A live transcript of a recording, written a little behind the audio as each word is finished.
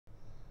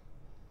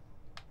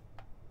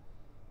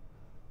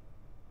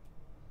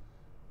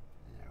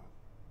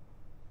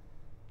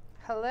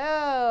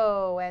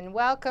Hello and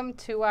welcome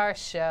to our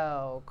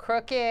show,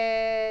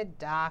 Crooked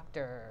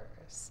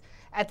Doctors,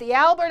 at the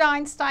Albert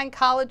Einstein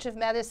College of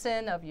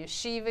Medicine of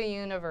Yeshiva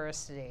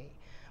University.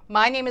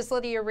 My name is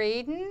Lydia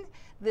Radin.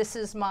 This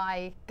is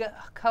my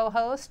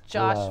co-host,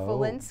 Josh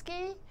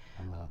Valinsky.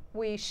 Hello.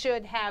 We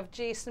should have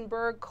Jason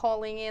Berg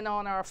calling in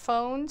on our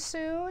phone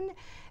soon.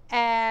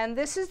 And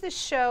this is the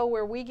show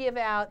where we give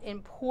out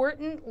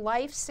important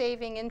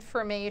life-saving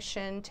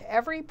information to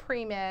every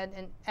pre-med,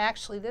 and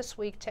actually this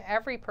week to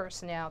every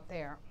person out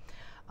there.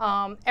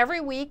 Every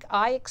week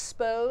I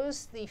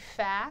expose the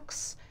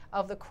facts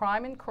of the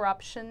crime and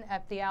corruption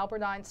at the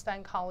Albert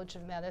Einstein College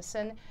of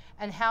Medicine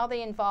and how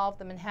they involve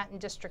the Manhattan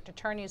District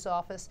Attorney's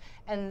Office.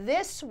 And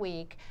this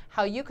week,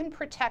 how you can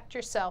protect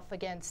yourself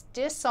against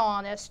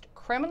dishonest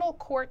criminal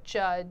court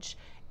judge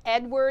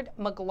Edward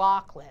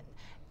McLaughlin.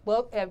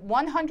 Look at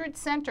 100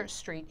 Center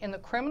Street in the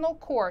criminal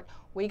court.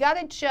 We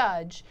got a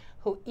judge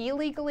who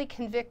illegally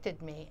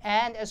convicted me,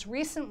 and as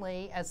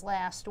recently as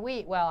last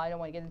week, well, I don't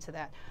want to get into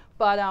that,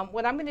 but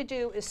what I'm going to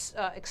do is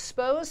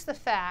expose the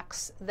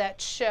facts that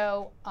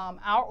show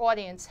our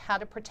audience how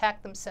to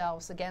protect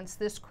themselves against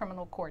this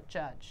criminal court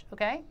judge.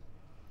 Okay?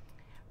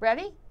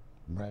 Ready?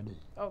 Ready.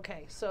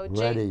 Okay, so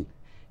Ready.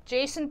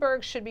 Jason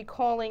Berg should be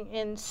calling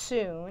in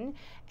soon.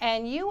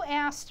 And you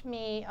asked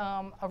me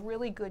a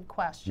really good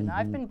question.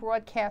 I've been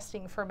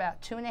broadcasting for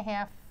about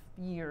 2.5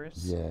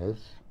 years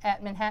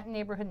at Manhattan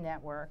Neighborhood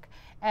Network.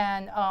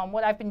 And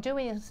what I've been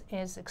doing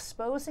is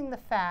exposing the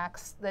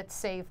facts that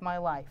save my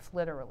life,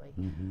 literally.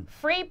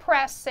 Free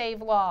press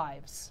save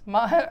lives,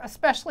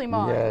 especially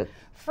mine. Yes.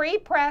 Free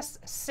press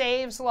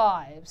saves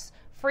lives.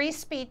 Free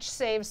speech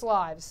saves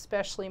lives,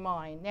 especially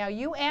mine. Now,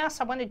 you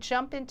asked, I want to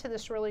jump into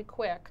this really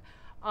quick.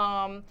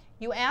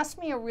 You asked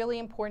me a really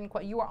important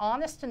question. You were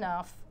honest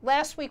enough.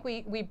 Last week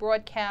we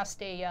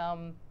broadcast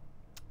a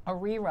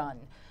rerun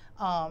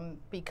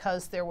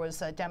because there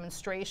was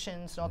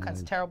demonstrations and all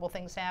kinds of terrible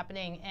things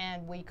happening,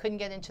 and we couldn't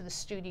get into the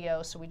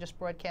studio, so we just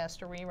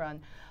broadcast a rerun.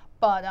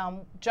 But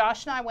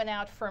Josh and I went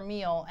out for a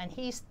meal, and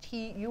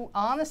you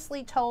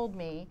honestly told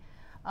me,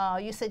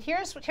 you said,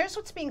 here's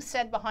what's being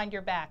said behind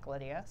your back,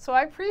 Lydia. So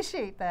I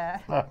appreciate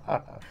that.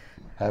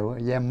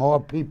 Yeah, more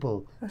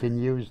people can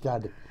use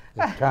that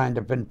kind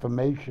of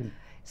information.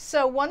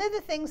 So one of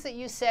the things that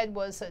you said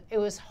was that it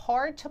was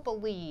hard to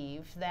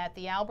believe that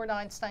the Albert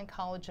Einstein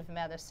College of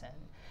Medicine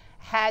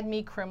had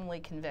me criminally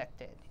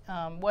convicted.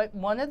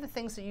 One of the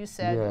things that you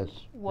said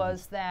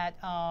was that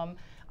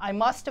I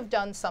must have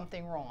done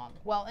something wrong.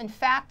 Well, in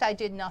fact, I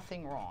did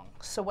nothing wrong.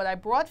 So what I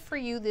brought for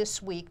you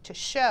this week to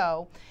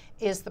show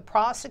is the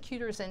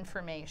prosecutor's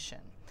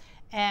information.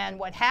 And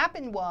what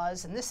happened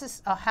was, and this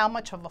is how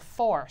much of a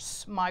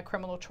farce my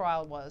criminal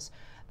trial was,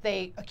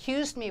 they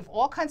accused me of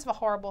all kinds of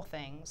horrible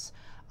things.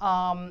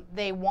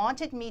 They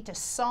wanted me to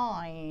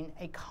sign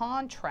a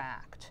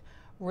contract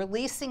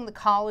releasing the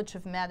College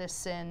of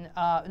Medicine.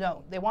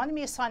 No, they wanted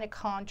me to sign a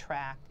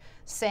contract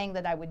saying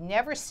that I would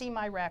never see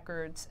my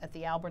records at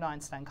the Albert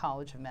Einstein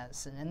College of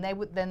Medicine, and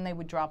then they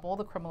would drop all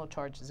the criminal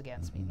charges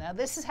against me. Now,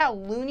 this is how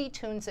Looney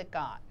Tunes it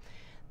got.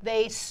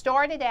 They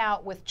started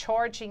out with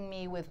charging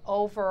me with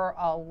over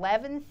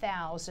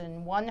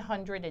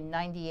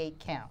 11,198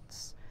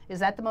 counts. Is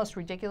that the most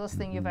ridiculous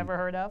thing you've ever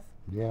heard of?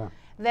 Yeah.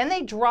 Then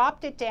they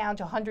dropped it down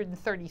to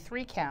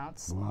 133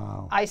 counts.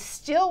 Wow. I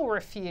still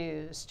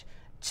refused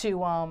to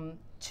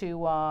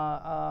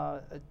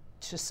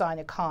sign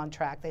a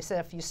contract. They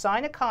said if you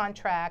sign a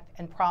contract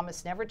and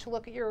promise never to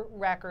look at your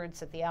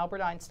records at the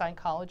Albert Einstein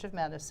College of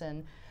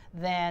Medicine,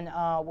 then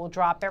we'll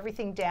drop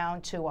everything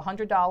down to a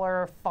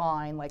 $100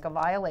 fine, like a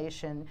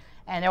violation,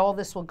 and all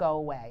this will go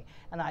away.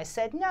 And I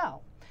said no.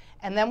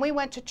 And then we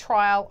went to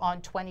trial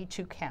on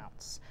 22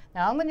 counts.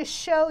 Now I'm going to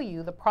show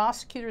you the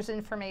prosecutor's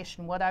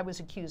information, what I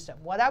was accused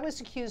of. What I was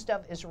accused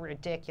of is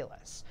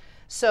ridiculous.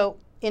 So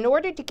in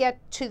order to get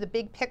to the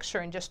big picture,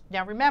 and just,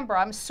 now remember,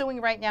 I'm suing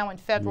right now in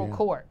federal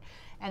court.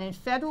 And in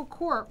federal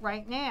court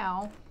right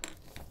now,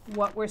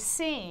 what we're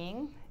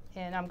seeing,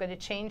 and I'm going to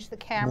change the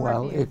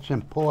camera view. It's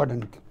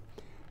important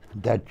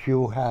that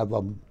you have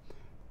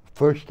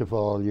first of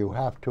all, you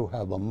have to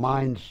have a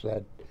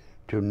mindset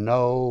to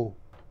know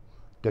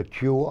that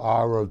you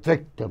are a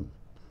victim.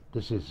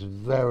 This is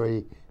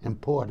very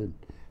important.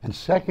 And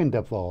second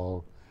of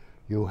all,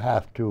 you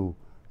have to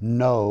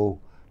know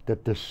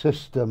that the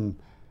system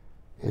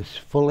is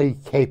fully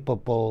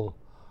capable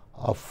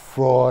of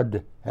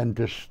fraud and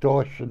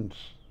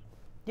distortions.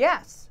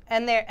 Yes,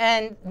 and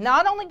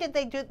not only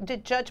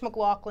did Judge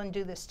McLaughlin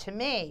do this to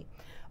me,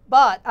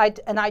 but I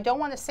don't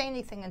want to say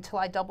anything until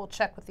I double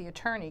check with the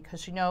attorney,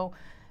 because you know,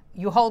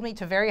 you hold me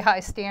to very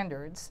high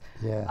standards.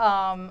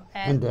 Yeah.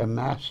 And they're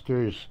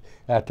masters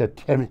at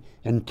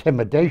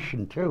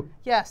intimidation too.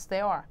 Yes,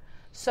 they are.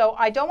 So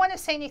I don't want to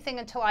say anything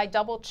until I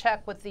double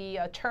check with the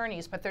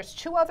attorneys, but there's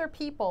 2 other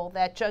people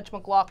that Judge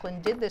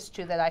McLaughlin did this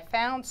to that I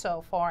found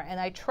so far, and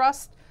I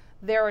trust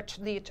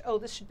oh,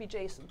 this should be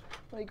Jason.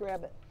 Let me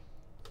grab it.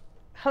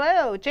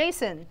 Hello,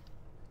 Jason.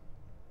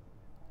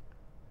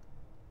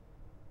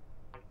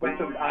 With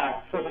some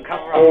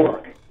cover-up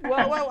work.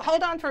 Well,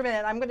 hold on for a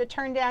minute. I'm going to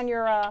turn down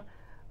your.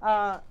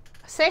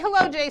 Say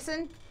hello,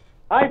 Jason.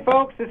 Hi,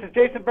 folks. This is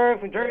Jason Berg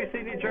from Jersey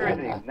City, New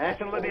Jersey,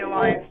 National Living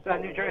Alliance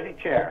New Jersey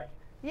chair.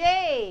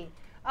 Yay,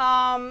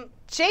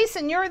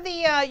 Jason, you're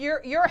the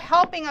you're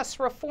helping us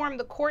reform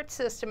the court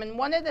system, and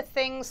one of the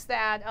things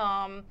that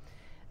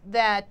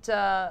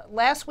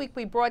last week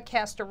we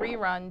broadcast a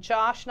rerun.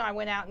 Josh and I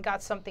went out and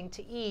got something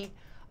to eat,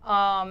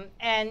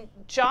 and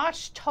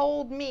Josh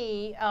told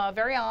me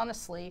very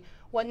honestly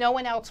what no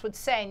one else would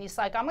say, and he's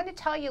like, "I'm going to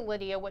tell you,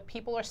 Lydia, what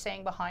people are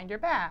saying behind your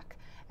back."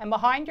 And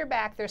behind your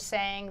back, they're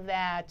saying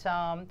that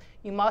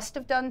you must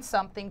have done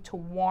something to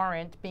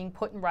warrant being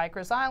put in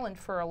Rikers Island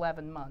for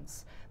 11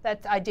 months.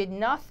 That I did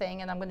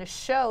nothing, and I'm going to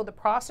show the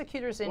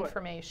prosecutor's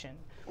information.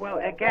 Well,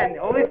 again,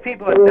 all these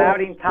people are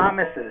doubting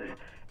Thomas's,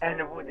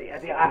 and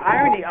the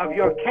irony of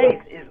your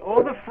case is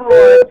all the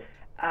fraud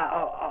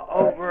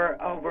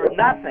over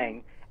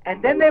nothing,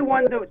 and then they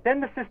wonder.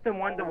 Then the system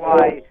wonder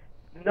why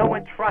no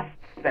one trusts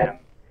them.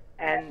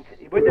 And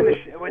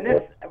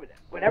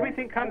when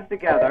everything comes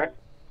together.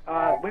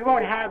 We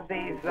won't have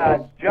these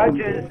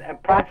judges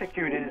and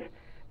prosecutors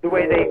the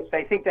way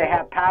they think they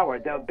have power.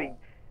 They'll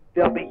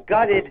be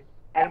gutted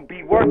and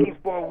be working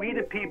for we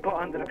the people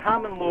under the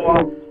common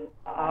law,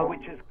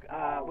 which is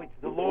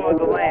the law of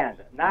the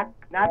land, not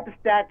the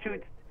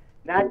statutes,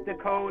 not the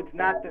codes,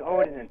 not the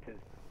ordinances.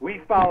 We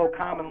follow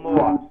common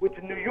law, which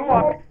in New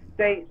York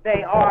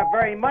they are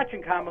very much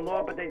in common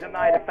law, but they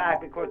deny the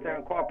fact because they're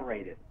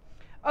incorporated.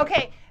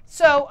 Okay,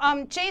 so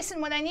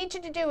Jason, what I need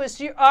you to do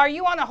is, are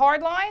you on a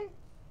hard line?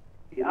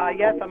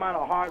 Yes, I'm on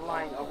a hard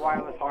line, a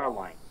wireless hard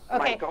line.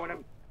 Okay.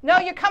 No,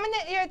 you're coming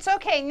in. It's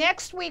okay.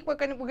 Next week, we're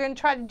gonna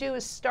try to do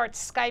is start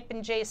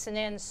Skyping Jason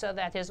in so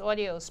that his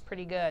audio is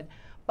pretty good.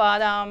 But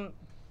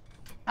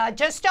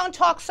just don't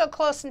talk so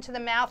close into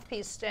the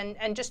mouthpiece,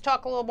 and just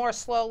talk a little more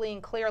slowly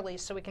and clearly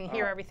so we can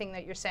hear everything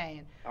that you're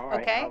saying. All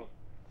right. Okay.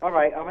 All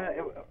right.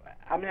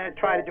 I'm gonna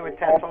try to do a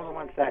test. Hold on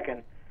 1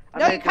 second.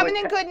 No, you're coming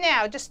in good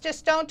now.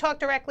 Just don't talk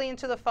directly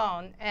into the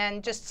phone,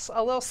 and just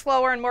a little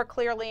slower and more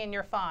clearly, and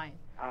you're fine.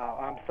 Oh,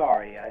 I'm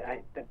sorry.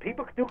 The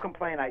people do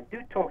complain I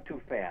do talk too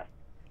fast.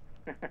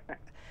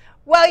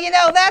 Well, you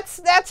know,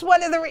 that's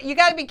one of the, you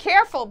got to be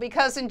careful,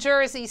 because in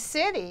Jersey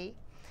City,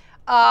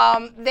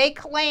 they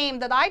claim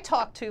that I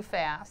talk too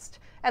fast,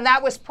 and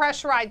that was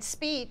pressurized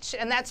speech,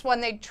 and that's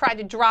when they tried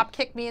to drop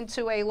kick me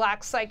into a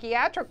lax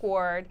psychiatric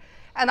ward,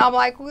 and I'm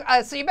like,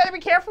 so you better be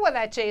careful with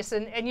that,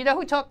 Jason. And you know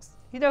who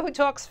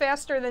talks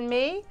faster than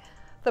me?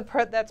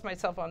 That's my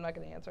cell phone. I'm not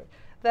going to answer it.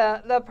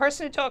 The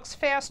person who talks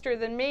faster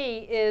than me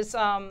is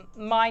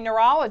my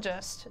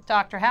neurologist,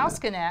 Dr.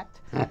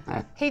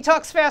 Houseknecht. He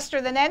talks faster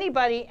than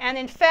anybody, and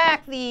in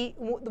fact,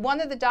 one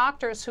of the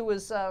doctors who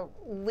was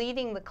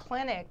leading the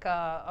clinic,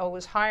 who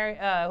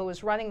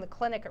was running the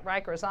clinic at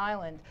Rikers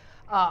Island,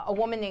 a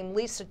woman named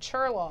Lisa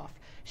Cherloff,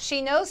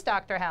 she knows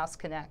Dr.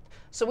 Houseknecht.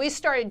 So we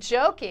started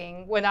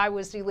joking when I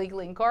was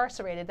illegally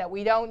incarcerated that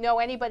we don't know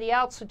anybody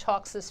else who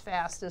talks as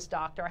fast as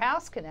Dr.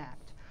 Houseknecht.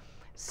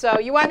 So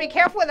you want to be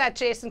careful with that,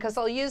 Jason, because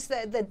they'll use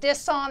the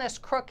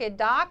dishonest, crooked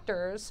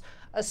doctors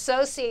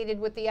associated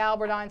with the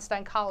Albert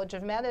Einstein College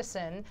of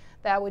Medicine.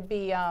 That would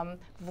be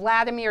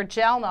Vladimir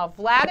Jelnov.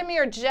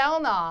 Vladimir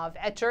Jelnov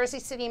at Jersey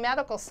City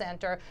Medical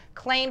Center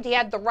claimed he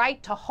had the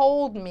right to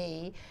hold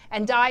me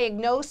and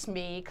diagnose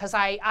me because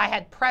I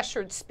had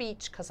pressured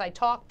speech because I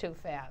talked too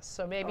fast.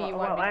 So maybe you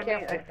want to be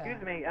careful with that.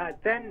 Excuse me,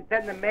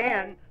 then the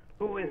man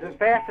who is the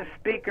fastest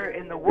speaker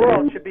in the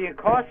world should be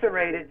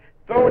incarcerated,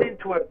 thrown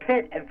into a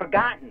pit, and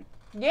forgotten.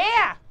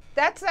 Yeah,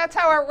 that's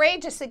how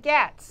outrageous it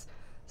gets.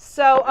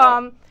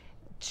 So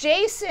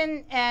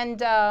Jason and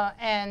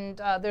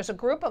there's a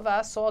group of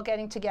us all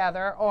getting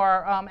together,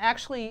 or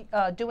actually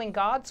doing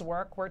God's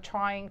work. We're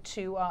trying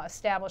to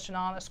establish an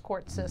honest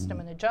court system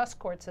and a just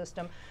court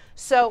system.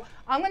 So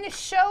I'm going to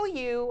show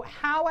you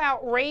how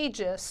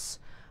outrageous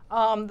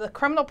the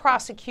criminal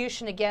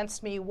prosecution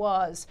against me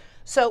was.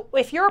 So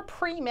if you're a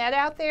pre-med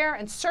out there,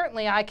 and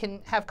certainly I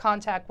can have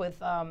contact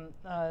with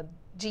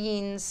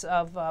deans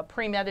of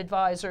pre-med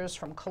advisors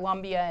from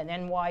Columbia and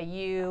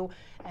NYU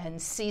and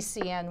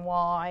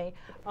CCNY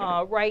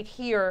right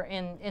here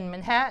in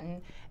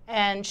Manhattan,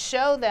 and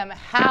show them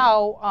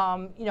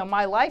how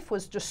my life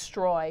was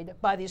destroyed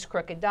by these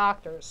crooked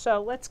doctors.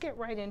 So let's get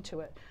right into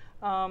it.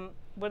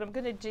 What I'm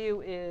going to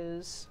do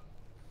is,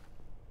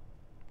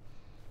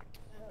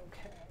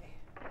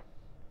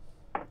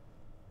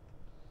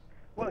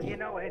 well, you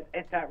know,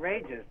 it's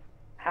outrageous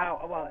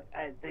how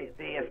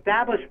the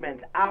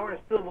establishment, our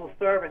civil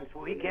servants,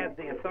 who we give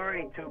the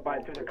authority to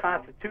through the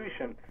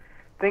Constitution,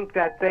 think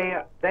that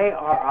they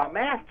are our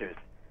masters,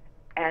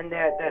 and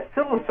they're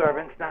civil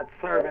servants, not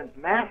servant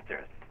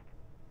masters.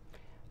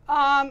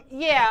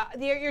 Yeah,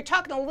 you're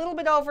talking a little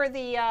bit over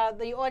the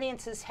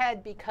audience's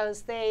head,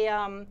 because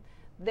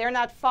they're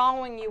not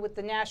following you with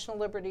the National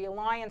Liberty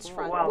Alliance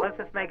front. Well, let's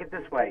just make it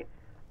this way: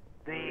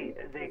 the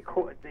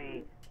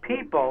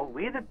people,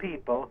 we the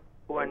people,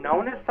 who are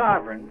known as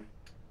sovereigns,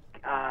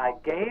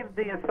 gave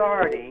the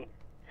authority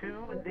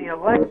to the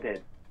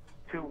elected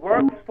to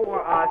work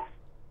for us,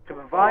 to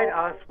provide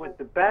us with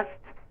the best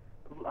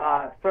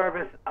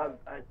service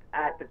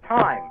at the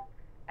time.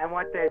 And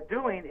what they're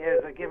doing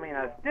is they're giving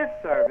us this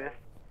service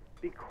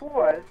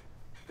because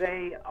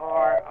they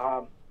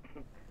are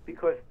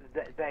because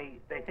they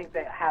think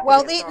they have.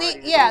 Well, the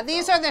authority to yeah, do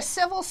these so. are the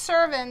civil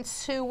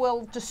servants who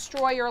will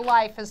destroy your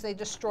life as they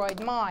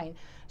destroyed mine.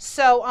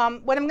 So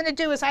what I'm going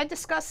to do is, I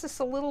discussed this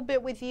a little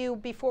bit with you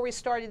before we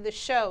started the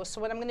show.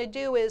 So what I'm going to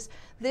do is,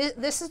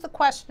 this is the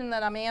question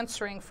that I'm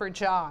answering for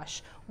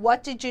Josh.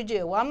 What did you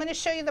do? Well, I'm going to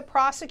show you the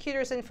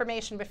prosecutor's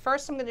information, but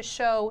first I'm going to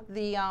show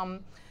the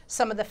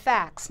some of the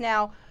facts.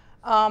 Now,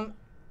 I'm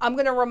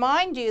going to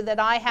remind you that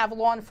I have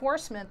law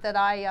enforcement that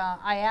I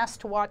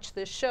asked to watch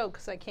this show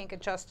because I can't get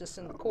justice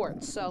in the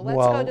courts. So let's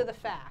go to the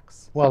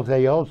facts. Well,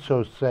 they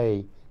also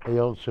say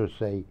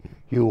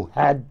you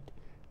had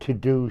to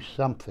do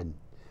something.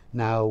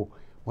 Now,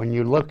 when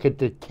you look at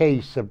the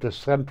case of the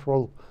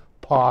Central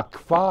Park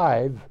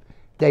Five,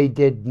 they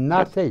did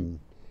nothing,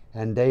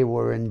 and they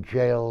were in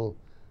jail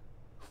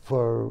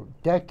for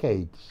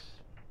decades.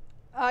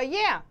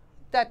 Yeah,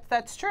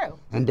 that's true.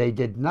 And they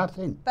did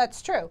nothing.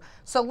 That's true.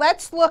 So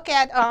let's look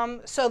at,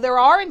 so there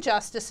are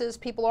injustices.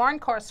 People are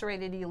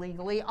incarcerated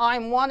illegally.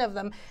 I'm one of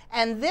them.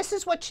 And this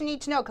is what you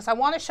need to know, because I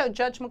want to show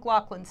Judge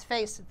McLaughlin's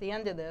face at the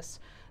end of this,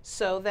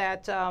 so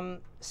that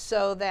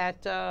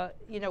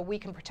you know, we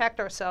can protect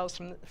ourselves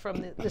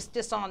from this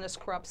dishonest,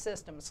 corrupt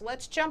system. So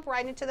let's jump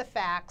right into the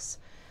facts,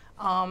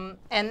 and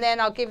then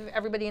I'll give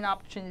everybody an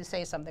opportunity to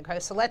say something. Okay,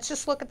 so let's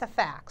just look at the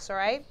facts. All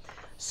right.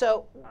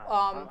 So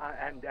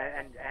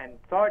and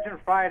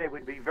Sergeant Friday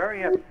would be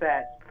very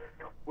upset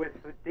with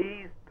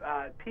these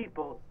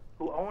people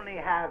who only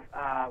have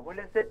what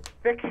is it?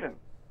 Fiction,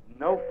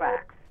 no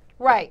facts.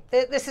 Right.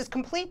 This is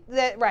complete.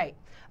 Right.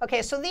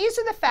 Okay. So these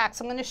are the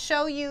facts. I'm going to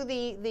show you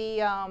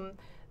I'm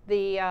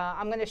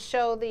going to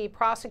show the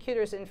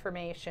prosecutor's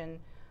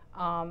information.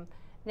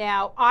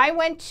 Now, I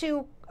went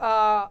to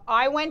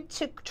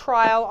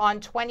trial on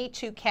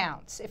 22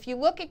 counts. If you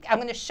look at, I'm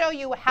going to show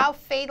you how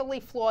fatally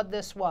flawed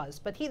this was.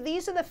 But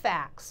these are the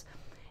facts.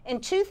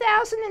 In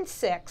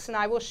 2006, and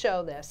I will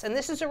show this, and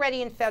this is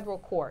already in federal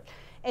court.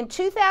 In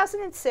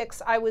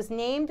 2006, I was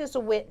named as a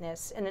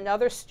witness in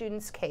another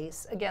student's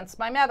case against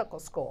my medical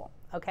school,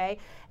 okay,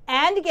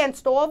 and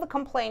against all the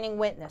complaining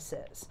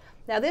witnesses.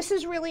 Now, this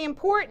is really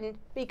important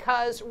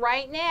because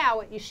right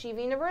now at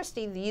Yeshiva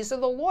University, these are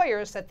the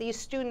lawyers that these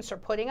students are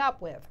putting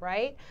up with,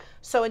 right?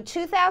 So in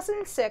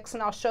 2006,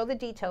 and I'll show the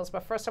details,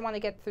 but first I want to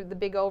get through the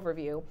big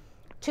overview.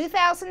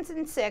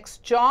 2006,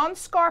 John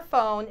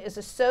Scarfone is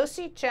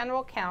Associate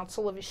General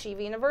Counsel of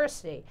Yeshiva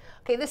University.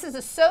 Okay, this is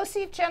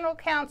Associate General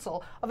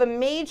Counsel of a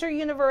major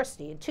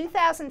university. In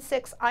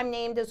 2006, I'm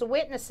named as a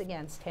witness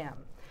against him.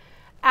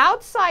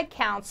 Outside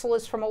counsel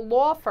is from a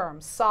law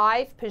firm,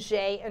 Sive,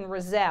 Paget, and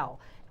Rizal.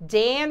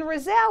 Dan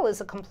Rizal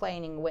is a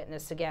complaining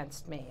witness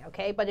against me,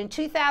 okay? But in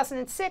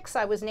 2006,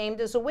 I was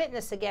named as a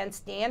witness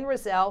against Dan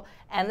Rizal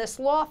and this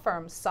law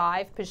firm,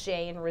 Sive,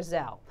 Paget, and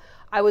Rizal.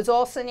 I was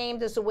also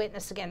named as a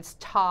witness against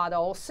Todd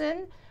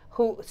Olson,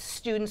 who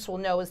students will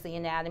know as the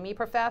anatomy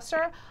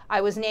professor.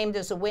 I was named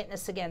as a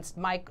witness against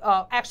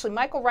actually,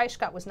 Michael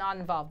Reichgott was not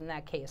involved in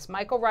that case.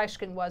 Michael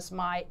Reichgott was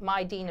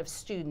my dean of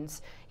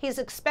students. He's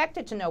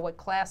expected to know what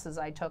classes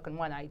I took and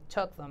when I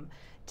took them.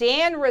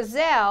 Dan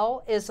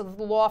Rizal is of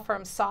the law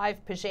firm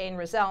Sive, Paget, and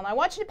Rizal. And I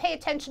want you to pay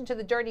attention to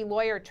the dirty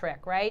lawyer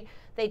trick, right?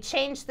 They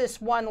changed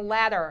this one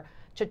letter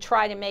to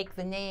try to make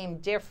the name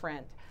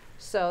different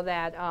so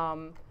that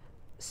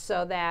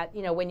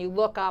you know, when you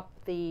look up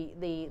the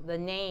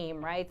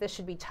name, right, this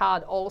should be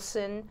Todd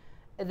Olson.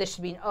 This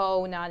should be an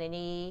O, not an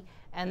E.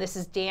 And this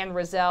is Dan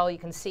Rizal. You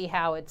can see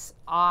how it's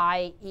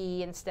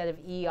I-E instead of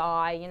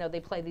E-I. You know,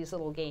 they play these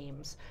little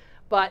games.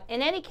 But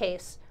in any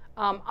case,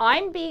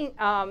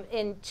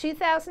 in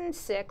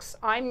 2006,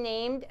 I'm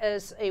named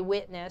as a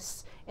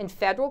witness in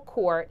federal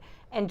court,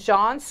 and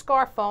John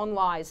Scarfone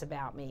lies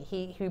about me.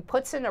 He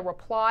puts in a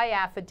reply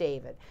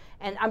affidavit.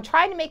 And I'm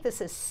trying to make this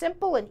as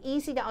simple and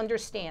easy to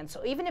understand,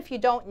 so even if you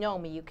don't know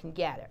me, you can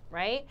get it,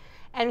 right?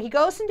 And he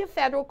goes into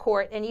federal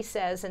court and he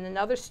says, in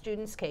another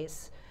student's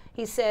case,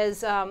 he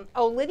says,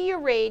 oh, Lydia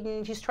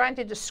Radin, he's trying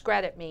to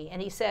discredit me, and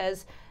he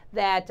says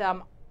that,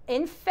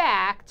 in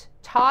fact,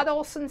 Todd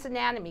Olson's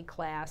anatomy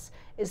class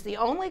is the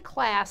only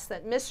class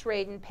that Miss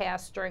Radin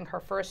passed during her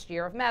first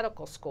year of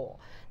medical school.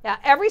 Now,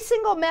 every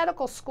single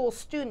medical school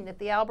student at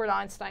the Albert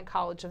Einstein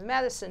College of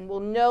Medicine will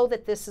know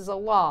that this is a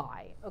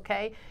lie,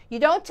 okay? You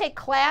don't take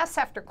class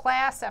after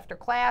class after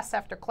class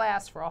after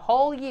class for a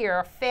whole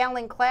year,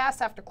 failing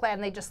class after class,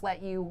 and they just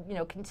let you, you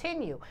know,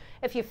 continue.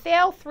 If you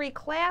fail 3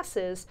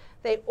 classes,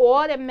 they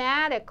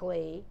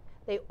automatically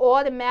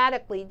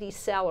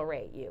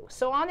decelerate you.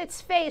 So on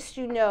its face,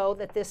 you know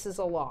that this is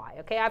a lie.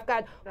 Okay, I've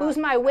got who's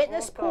my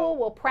witness pool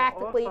will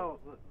practically. Also,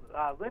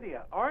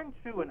 Lydia, aren't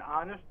you an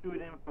honor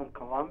student from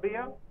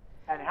Columbia?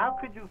 And how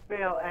could you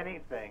fail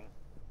anything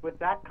with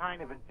that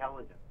kind of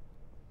intelligence?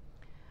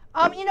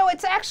 You know,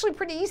 it's actually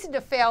pretty easy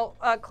to fail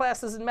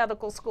classes in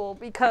medical school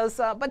because,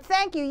 but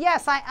thank you.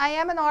 Yes, I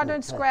am an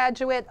honors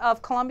graduate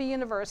of Columbia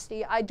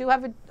University. I do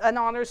have an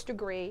honors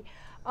degree.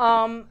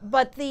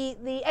 But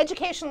the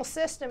educational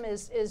system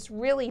is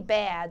really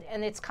bad,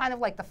 and it's kind of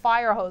like the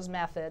fire hose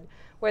method,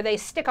 where they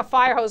stick a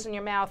fire hose in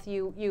your mouth,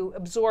 you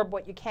absorb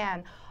what you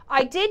can.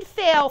 I did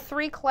fail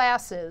 3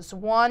 classes,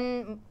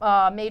 1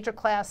 major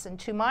class and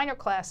 2 minor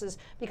classes,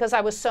 because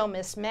I was so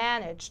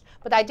mismanaged.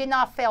 But I did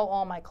not fail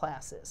all my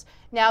classes.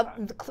 Now,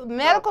 the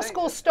medical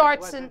school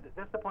starts in...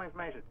 Just the point of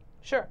information.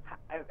 Sure.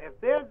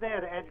 If they're there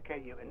to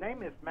educate you and they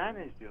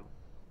mismanaged you,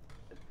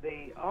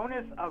 the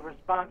onus of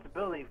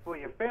responsibility for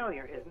your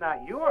failure is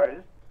not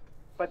yours,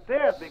 but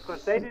theirs,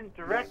 because they didn't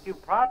direct you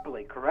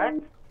properly,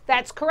 correct?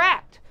 That's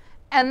correct.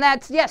 And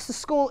that's, yes, the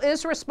school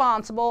is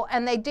responsible,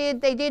 and they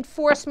did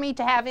force me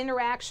to have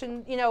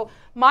interaction. You know,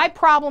 my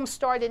problem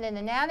started in an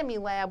anatomy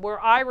lab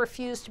where I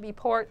refused to be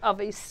part of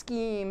a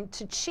scheme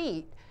to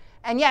cheat.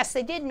 And yes,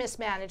 they did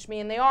mismanage me,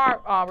 and they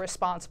are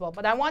responsible.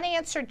 But I want to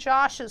answer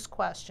Josh's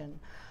question.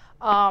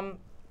 In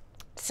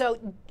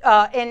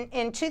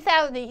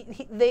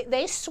 2000,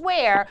 they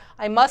swear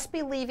I must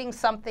be leaving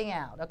something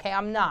out. Okay,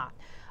 I'm not.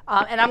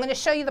 And I'm going to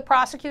show you the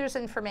prosecutor's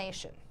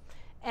information.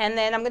 And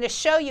then I'm going to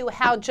show you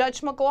how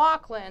Judge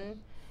McLaughlin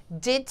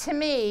did to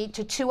me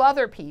to 2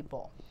 other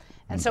people.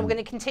 And so we're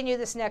going to continue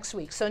this next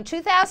week. So in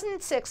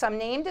 2006, I'm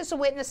named as a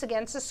witness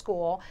against the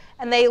school,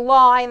 and they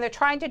lie, and they're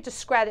trying to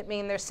discredit me,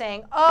 and they're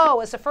saying, oh,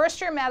 as a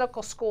first-year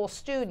medical school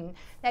student,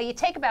 now you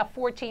take about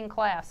 14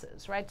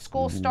 classes, right?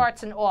 School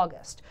starts in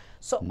August.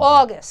 So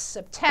August,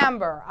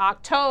 September,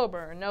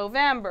 October,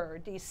 November,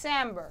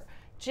 December,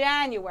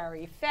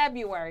 January,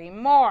 February,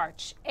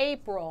 March,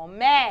 April,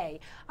 May.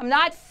 I'm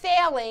not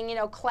failing, you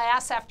know,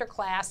 class after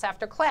class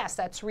after class.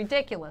 That's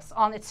ridiculous.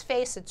 On its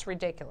face, it's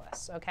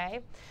ridiculous,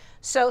 okay?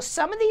 So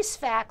some of these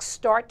facts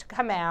start to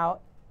come out.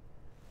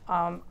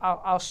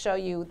 I'll show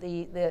you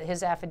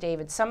his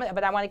affidavit,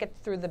 but I want to get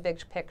through the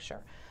big picture.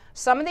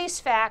 Some of these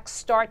facts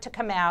start to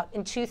come out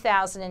in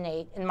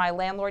 2008 in my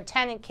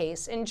landlord-tenant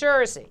case in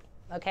Jersey,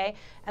 okay?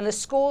 And the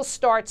school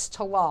starts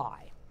to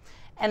lie.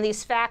 And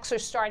these facts are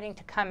starting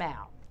to come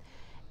out.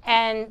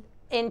 And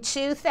in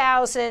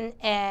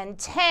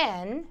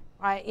 2010,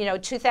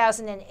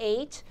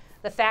 2008,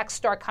 the facts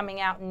start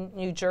coming out in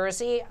New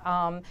Jersey.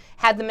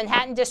 Had the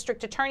Manhattan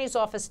District Attorney's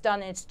Office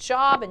done its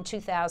job in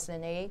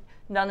 2008,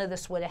 none of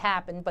this would have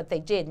happened, but they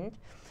didn't.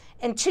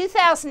 In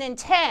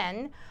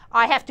 2010,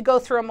 I have to go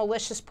through a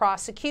malicious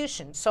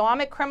prosecution. So I'm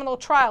at criminal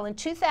trial. In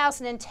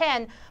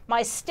 2010,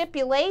 my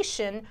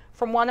stipulation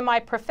from one of my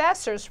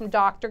professors, from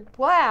Dr.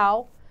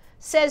 Blau,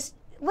 says,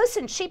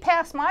 listen, she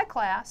passed my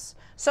class.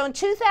 So in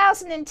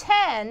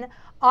 2010,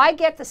 I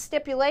get the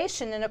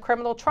stipulation in a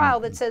criminal trial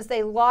that says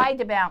they lied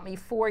about me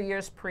 4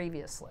 years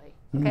previously.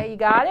 Okay, you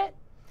got it?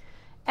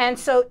 And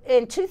so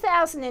in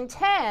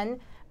 2010,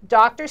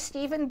 Dr.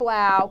 Stephen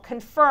Blau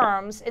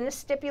confirms in the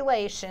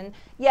stipulation,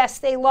 yes,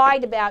 they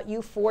lied about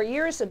you 4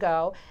 years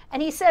ago.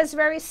 And he says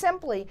very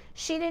simply,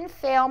 she didn't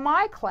fail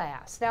my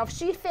class. Now, if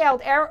she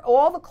failed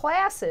all the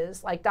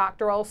classes, like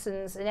Dr.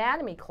 Olson's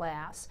anatomy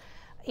class,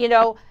 you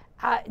know,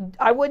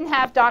 I wouldn't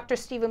have Dr.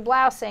 Stephen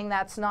Blau saying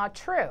that's not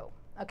true.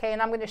 Okay,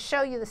 and I'm going to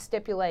show you the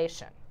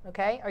stipulation.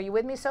 Okay, are you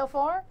with me so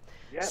far?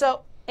 Yes.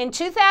 So in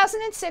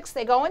 2006,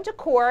 they go into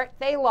court,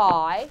 they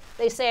lie,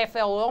 they say I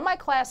failed all my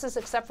classes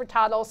except for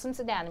Todd Olson's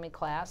anatomy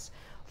class.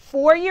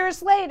 4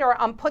 years later,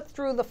 I'm put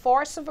through the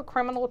farce of a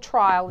criminal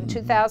trial in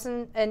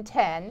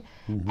 2010,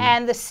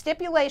 and the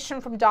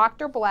stipulation from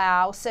Dr.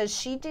 Blau says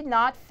she did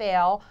not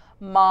fail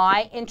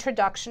my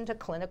introduction to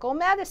clinical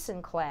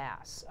medicine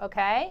class.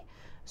 Okay,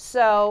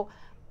 so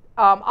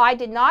I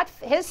did not,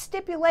 his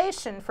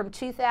stipulation from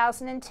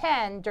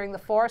 2010 during the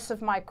farce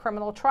of my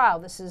criminal trial,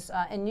 this is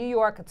in New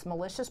York, it's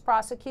malicious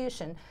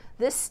prosecution.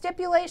 This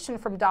stipulation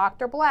from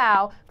Dr.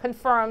 Blau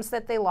confirms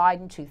that they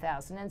lied in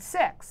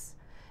 2006.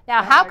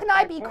 Now, how can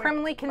I be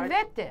criminally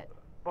convicted?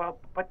 Well,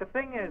 but the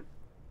thing is,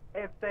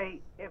 if they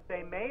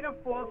made a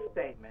false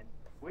statement,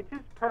 which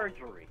is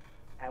perjury,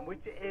 and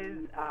which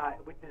is a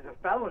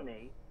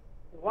felony,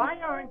 why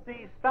aren't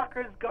these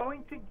suckers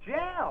going to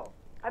jail?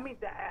 I mean,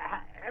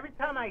 every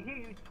time I hear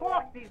you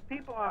talk, these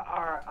people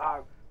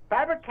are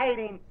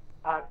fabricating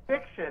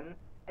fiction.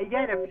 And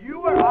yet, if you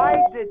or I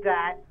did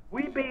that,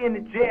 we'd be in the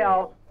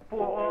jail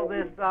for all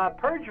this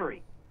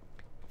perjury.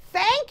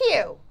 Thank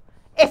you.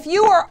 If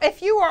you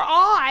or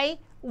I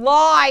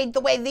lied the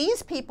way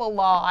these people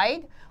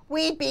lied,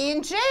 we'd be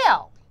in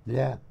jail.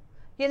 Yeah.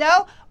 You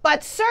know,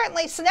 but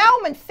certainly, so now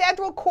I'm in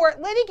federal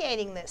court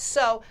litigating this.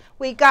 So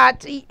we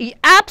got,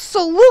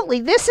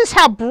 absolutely, this is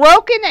how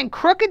broken and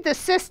crooked the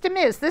system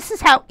is. This is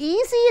how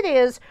easy it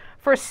is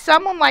for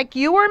someone like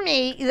you or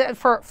me, you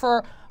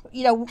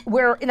know,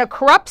 we're in a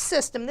corrupt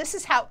system. This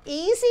is how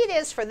easy it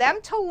is for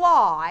them to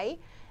lie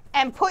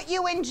and put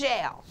you in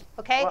jail,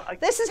 okay? Well,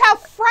 this is how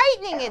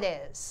frightening it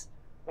is.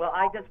 Well,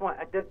 I just want,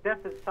 just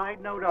a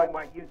side note on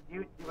what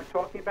you were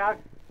talking about.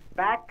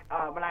 Back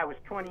when I was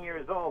 20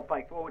 years old,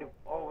 like over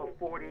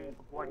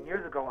 41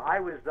 years ago, I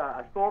was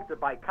assaulted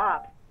by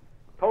cops.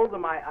 Told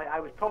them I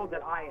was told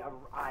that I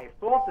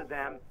assaulted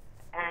them,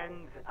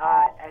 and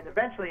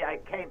eventually I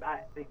came.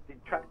 The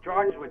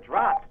charges were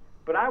dropped,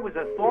 but I was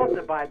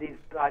assaulted by these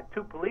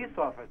 2 police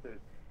officers.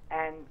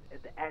 and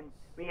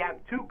we have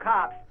two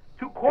cops,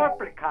 two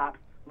corporate cops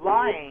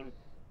lying.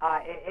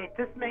 It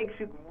just makes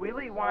you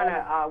really want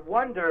to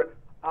wonder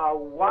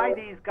why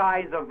these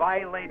guys are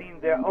violating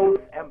their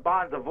oaths and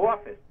bonds of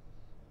office.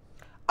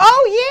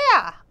 Oh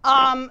yeah,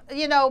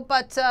 you know,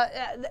 but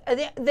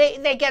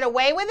they get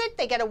away with it.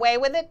 They get away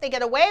with it. They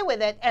get away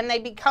with it, and they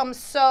become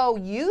so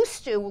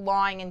used to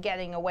lying and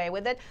getting away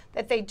with it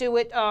that they do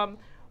it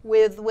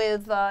with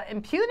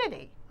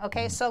impunity.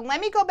 Okay, so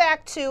let me go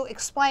back to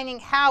explaining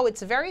how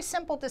it's very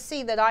simple to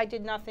see that I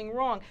did nothing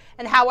wrong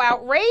and how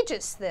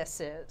outrageous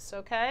this is.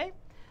 Okay,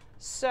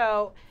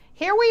 so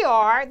here we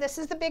are. This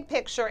is the big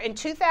picture. In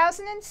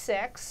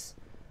 2006,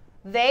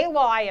 they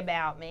lie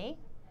about me.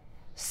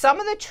 Some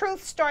of the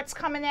truth starts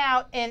coming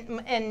out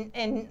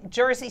in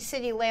Jersey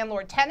City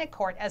landlord-tenant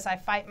court as I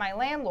fight my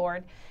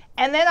landlord.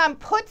 And then I'm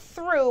put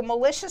through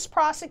malicious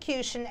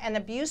prosecution and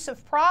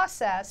abusive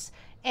process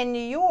in New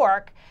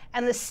York.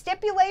 And the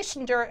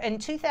stipulation in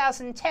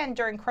 2010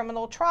 during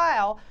criminal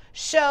trial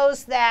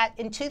shows that,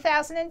 in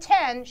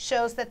 2010,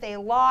 shows that they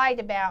lied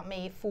about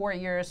me 4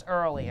 years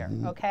earlier,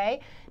 okay?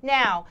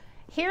 Now,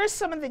 here's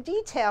some of the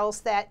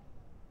details that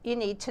you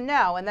need to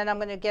know, and then I'm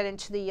going to get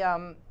into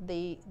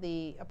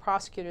the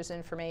prosecutor's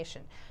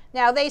information.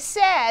 Now, they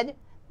said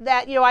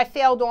that, you know, I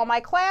failed all my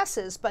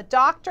classes, but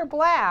Dr.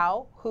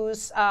 Blau,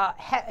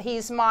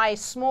 he's my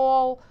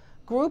small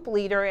group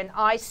leader in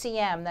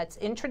ICM, that's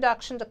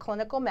Introduction to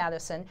Clinical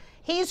Medicine,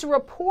 he's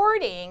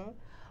reporting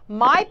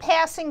my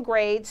passing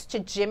grades to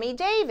Jimmy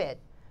David.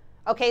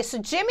 Okay, so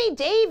Jimmy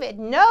David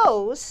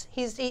knows,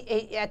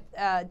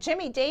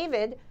 Jimmy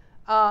David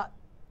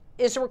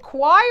is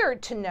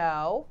required to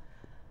know,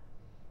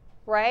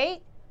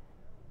 right,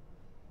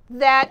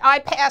 that I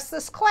passed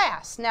this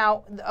class.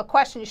 Now, a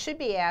question you should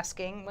be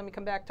asking, let me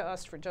come back to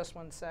us for just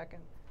 1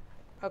 second.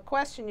 A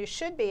question you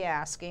should be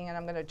asking, and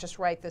I'm going to just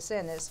write this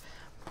in, is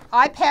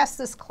I passed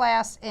this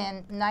class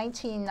in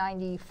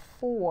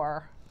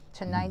 1994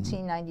 to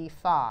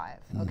 1995.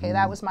 Okay,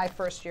 that was my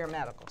first year of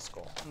medical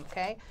school.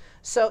 Okay,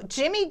 so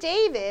Jimmy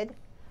David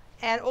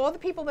and all the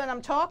people that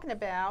I'm talking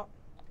about,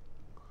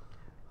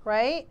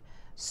 right?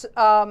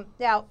 So,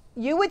 now,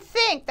 you would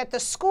think that the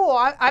school,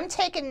 I'm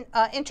taking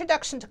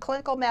Introduction to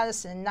Clinical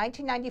Medicine in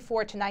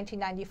 1994 to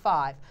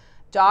 1995.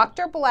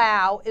 Dr.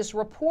 Blau is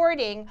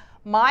reporting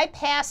my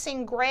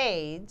passing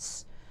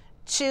grades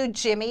to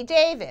Jimmy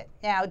David.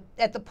 Now,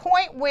 at the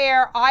point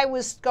where I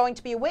was going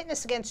to be a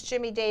witness against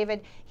Jimmy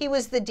David, he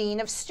was the dean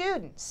of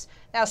students.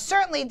 Now,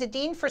 certainly the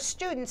dean for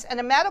students in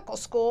a medical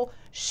school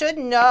should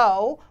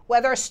know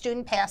whether a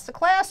student passed the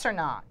class or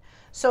not.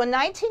 So in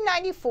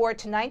 1994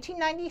 to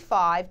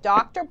 1995,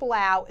 Dr.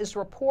 Blau is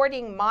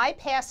reporting my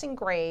passing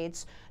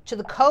grades to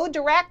the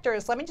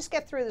co-directors, let me just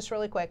get through this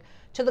really quick,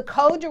 to the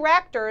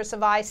co-directors of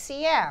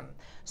ICM.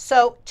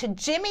 So to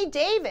Jimmy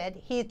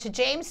David, to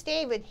James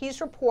David, he's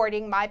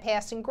reporting my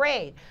passing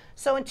grade.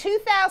 So in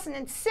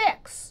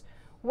 2006,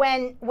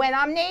 when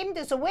I'm named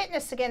as a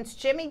witness against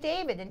Jimmy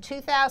David in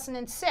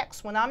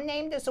 2006, when I'm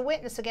named as a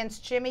witness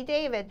against Jimmy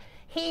David,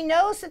 he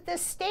knows that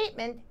this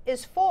statement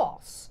is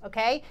false,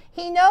 okay?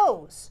 He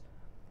knows.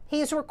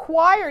 He's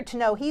required to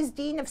know. He's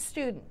dean of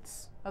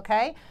students,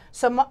 okay?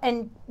 So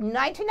in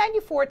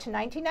 1994 to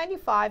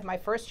 1995, my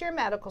first year of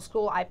medical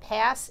school, I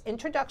pass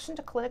Introduction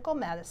to Clinical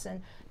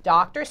Medicine.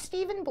 Dr.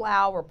 Stephen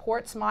Blau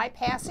reports my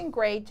passing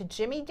grade to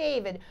Jimmy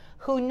David,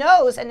 who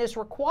knows and is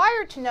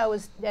required to know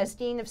as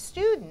dean of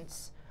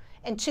students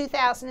in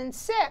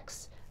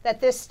 2006 that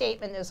this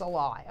statement is a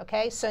lie,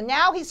 okay? So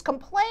now he's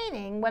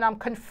complaining when I'm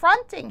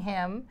confronting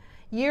him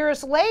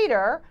years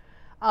later.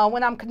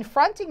 When I'm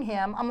confronting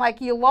him, I'm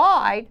like, you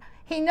lied.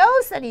 He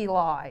knows that he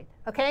lied,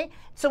 okay?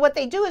 So what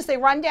they do is they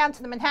run down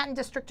to the Manhattan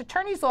District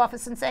Attorney's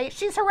Office and say,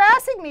 she's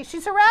harassing me,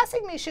 she's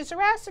harassing me, she's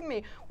harassing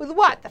me. With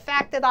what? The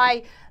fact that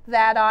I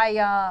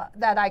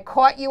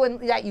caught you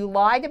and that you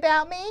lied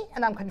about me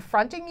and I'm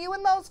confronting you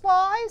in those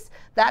lies?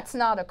 That's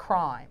not a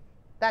crime.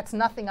 That's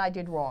nothing I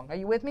did wrong. Are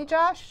you with me,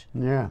 Josh?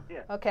 Yeah.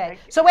 Okay.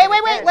 So wait.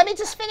 Let me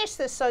just finish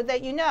this so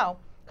that you know,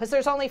 because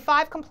there's only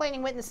 5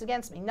 complaining witnesses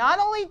against me. Not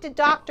only did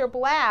Dr.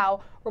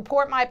 Blau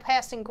report my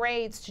passing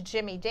grades to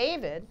Jimmy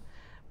David,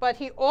 but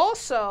he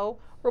also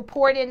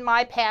reported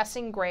my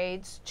passing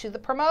grades to the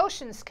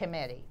promotions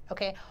committee.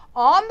 Okay.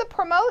 On the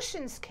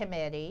promotions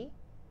committee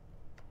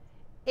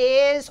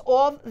is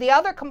all the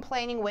other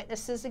complaining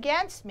witnesses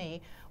against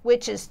me,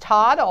 which is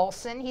Todd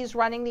Olson. He's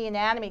running the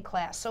anatomy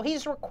class. So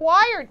he's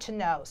required to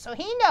know. So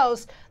he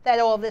knows that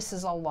all this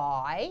is a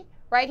lie,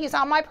 right? He's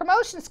on my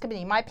promotions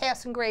committee. My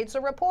passing grades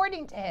are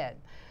reporting to him.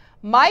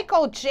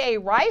 Michael J.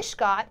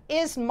 Reichgott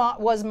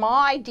was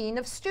my dean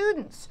of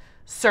students.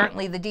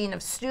 Certainly the dean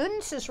of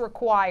students is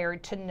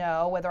required to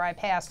know whether I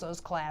passed those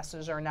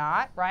classes or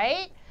not,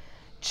 right?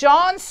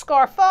 John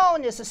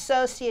Scarfone is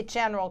Associate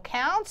General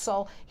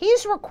Counsel.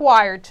 He's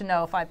required to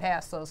know if I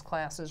passed those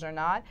classes or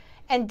not.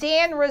 And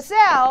Dan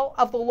Rozelle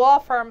of the law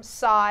firm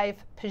Sive,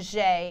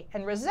 Paget,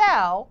 and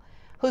Rozelle,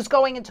 who's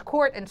going into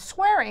court and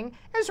swearing,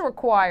 is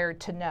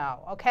required to know,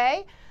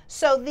 okay?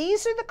 So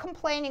these are the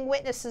complaining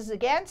witnesses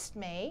against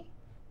me,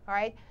 all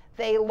right?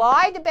 They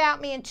lied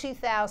about me in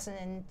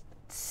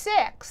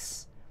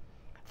 2006.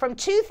 From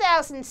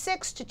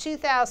 2006 to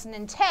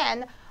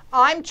 2010,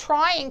 I'm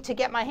trying to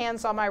get my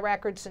hands on my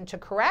records and to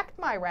correct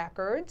my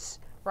records,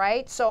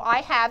 right? So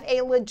I have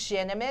a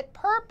legitimate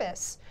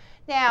purpose.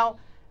 Now,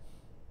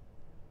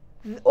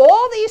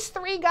 all these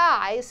three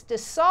guys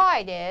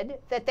decided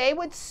that they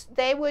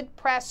would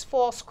press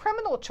false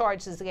criminal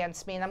charges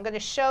against me, and I'm going to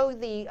show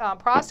the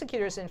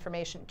prosecutor's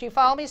information. Do you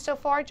follow me so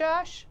far,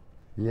 Josh?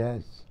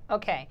 Yes.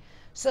 Okay.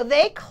 So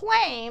they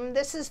claim,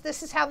 this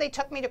is how they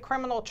took me to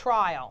criminal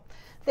trial.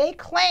 They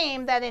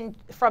claim that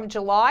from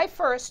July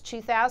 1st,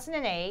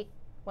 2008,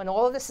 when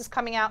all of this is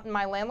coming out in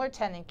my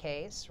landlord-tenant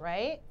case,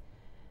 right?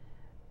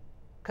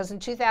 Because in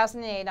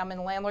 2008, I'm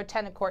in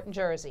landlord-tenant court in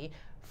Jersey.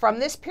 From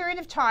this period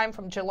of time,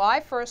 from July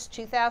 1st,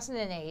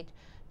 2008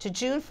 to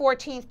June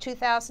 14th,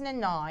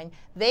 2009,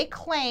 they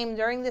claim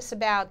during this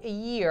about a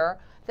year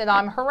that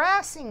I'm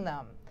harassing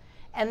them.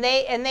 And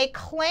they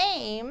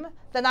claim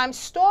that I'm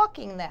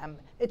stalking them.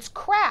 It's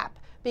crap,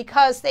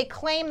 because they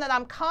claim that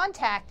I'm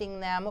contacting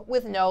them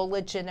with no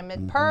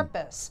legitimate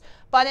purpose.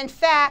 But in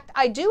fact,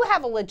 I do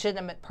have a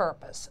legitimate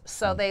purpose,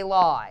 so they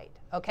lied.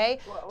 Okay?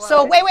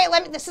 So wait,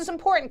 this is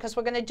important because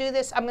we're going to do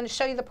this. I'm going to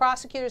show you the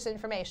prosecutor's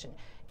information.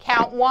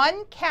 Count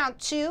 1, count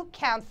 2,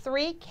 count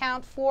 3,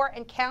 count 4,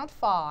 and count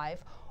 5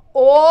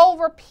 all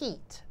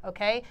repeat,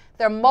 okay?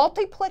 They're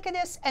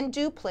multiplicitous and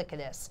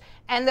duplicitous,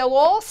 and they'll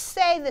all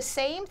say the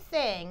same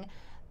thing,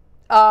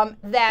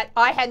 that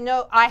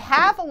I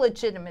have a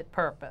legitimate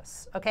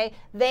purpose, okay?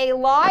 They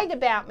lied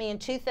about me in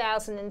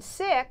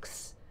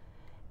 2006,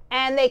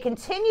 and they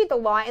continued to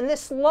lie, and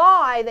this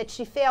lie that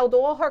she failed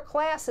all her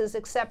classes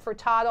except for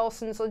Todd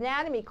Olson's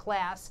anatomy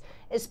class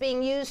is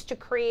being used to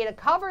create a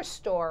cover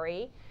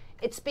story.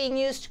 It's being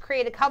used to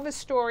create a cover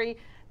story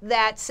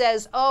that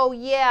says, oh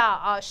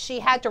yeah, she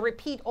had to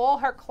repeat all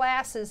her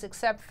classes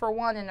except for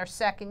one in her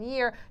second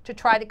year to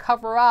try to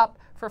cover up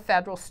for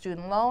federal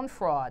student loan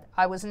fraud.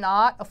 I was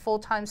not a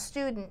full-time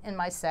student in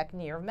my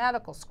second year of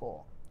medical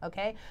school,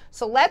 okay?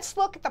 So let's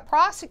look at the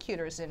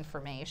prosecutor's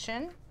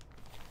information.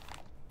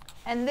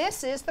 And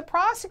this is the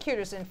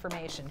prosecutor's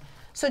information.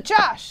 So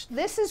Josh,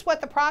 this is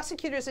what the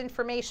prosecutor's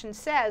information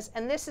says,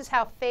 and this is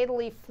how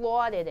fatally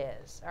flawed it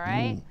is, all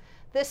right?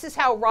 This is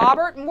how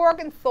Robert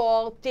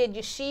Morgenthau did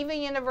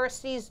Yeshiva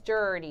University's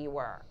dirty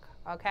work,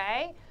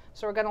 okay?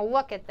 So we're going to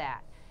look at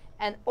that.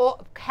 And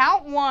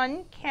count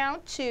 1,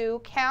 count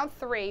 2, count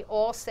 3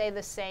 all say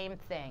the same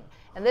thing.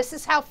 And this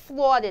is how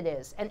flawed it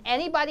is. And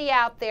anybody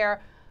out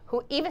there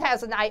who even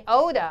has an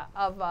iota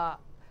of,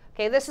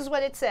 okay, this is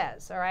what it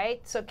says, all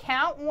right? So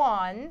count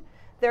 1,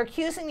 they're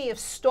accusing me of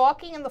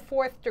stalking in the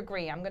 4th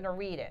degree. I'm going to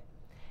read it.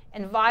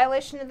 In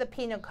violation of the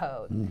Penal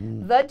Code,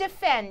 the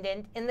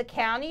defendant in the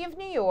County of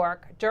New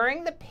York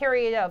during the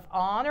period of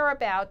on or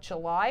about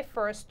July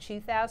 1st,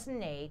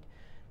 2008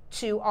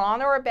 to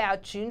on or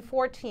about June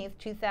 14th,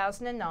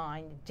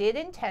 2009 did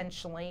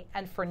intentionally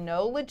and for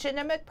no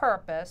legitimate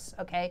purpose,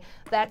 okay,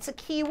 that's a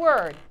key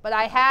word, but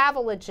I have a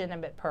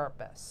legitimate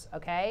purpose,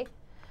 okay,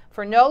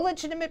 for no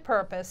legitimate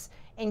purpose,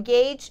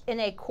 engage in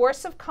a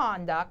course of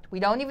conduct,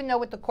 we don't even know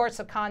what the course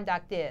of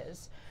conduct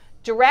is,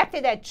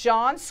 directed at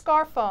John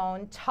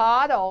Scarfone,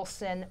 Todd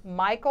Olson,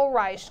 Michael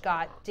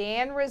Reichgott,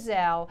 Dan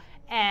Rizal,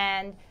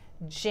 and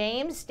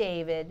James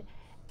David,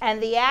 and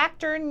the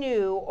actor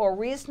knew or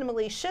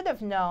reasonably should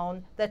have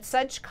known that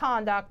such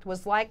conduct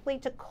was likely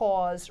to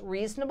cause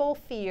reasonable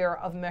fear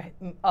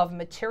of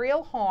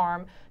material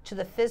harm to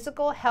the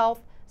physical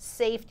health,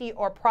 safety,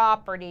 or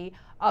property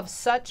of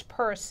such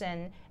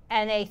person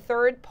and a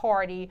third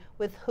party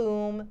with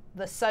whom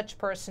the such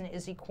person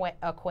is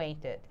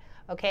acquainted.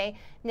 Okay?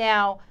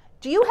 Now,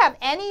 do you have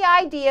any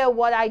idea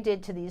what I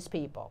did to these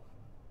people?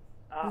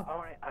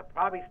 All right.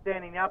 Probably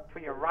standing up for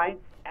your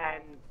rights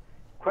and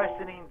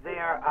questioning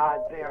their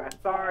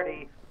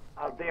authority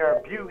of their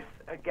abuse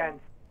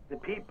against the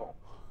people.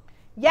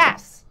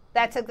 Yes,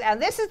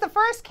 and this is the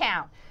first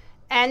count.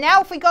 And now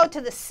if we go to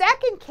the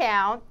second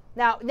count,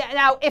 now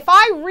if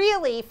I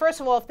really, first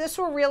of all, if this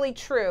were really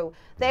true,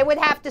 they would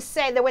have to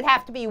say, there would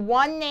have to be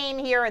one name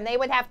here, and they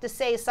would have to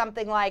say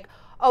something like,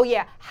 oh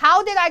yeah,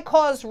 how did I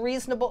cause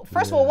reasonable,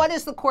 first of all, what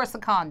is the course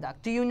of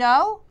conduct? Do you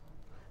know?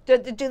 Do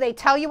they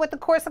tell you what the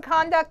course of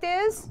conduct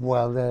is?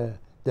 Well,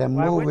 they're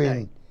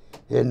moving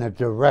in a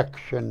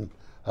direction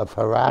of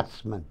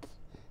harassment,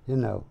 you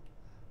know,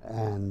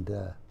 and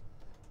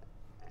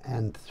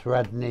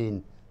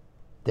threatening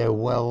their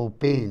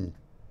well-being.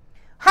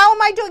 How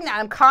am I doing that?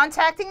 I'm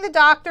contacting the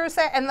doctors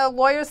and the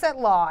lawyers that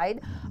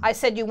lied. I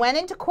said, you went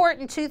into court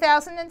in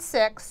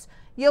 2006.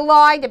 You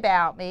lied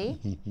about me,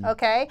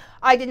 okay?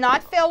 I did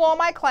not fail all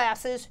my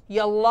classes.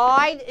 You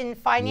lied in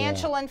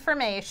financial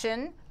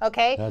information,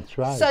 okay? That's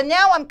right. So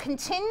now I'm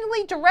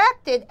continually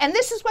directed, and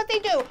this is what they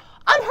do.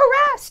 I'm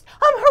harassed.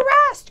 I'm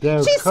harassed.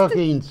 They're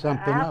cooking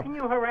something up. How can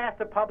you harass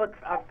a public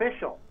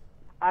official?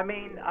 I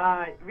mean,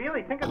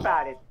 really, think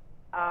about it.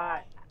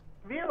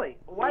 Really,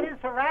 what is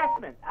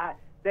harassment?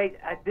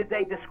 Did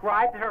they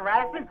describe the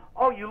harassment?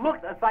 Oh, you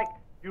looked. It's like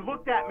you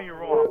looked at me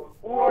wrong,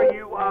 or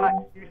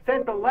you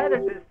sent a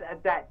letter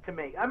that to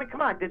me. I mean,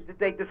 come on, did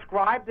they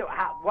describe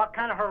what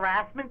kind of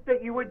harassment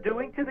that you were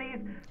doing to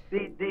these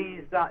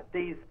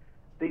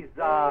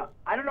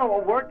I don't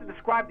know a word to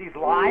describe these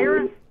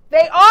liars?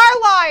 They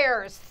are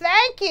liars.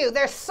 Thank you.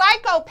 They're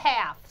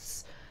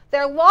psychopaths.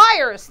 They're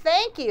liars.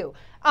 Thank you.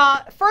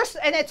 First,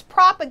 and it's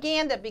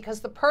propaganda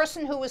because the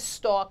person who was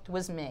stalked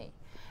was me.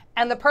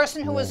 And the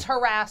person who was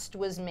harassed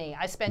was me.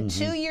 I spent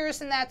 2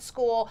 years in that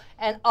school,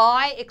 and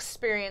I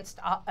experienced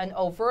an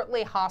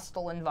overtly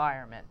hostile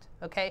environment.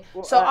 Okay,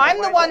 well, so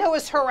I'm the one who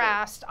was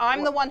harassed.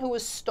 I'm the one who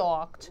was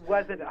stalked.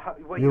 Was it?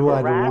 You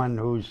are the one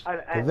who's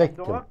the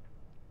victim. Stalked?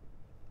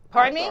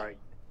 Pardon me?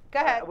 Go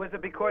ahead. Was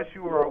it because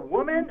you were a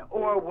woman,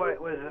 or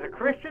was it a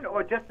Christian,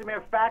 or just the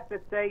mere fact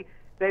that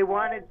they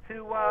wanted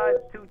to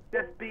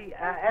just be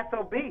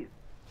SOBs?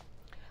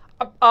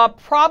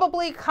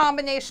 Probably a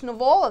combination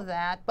of all of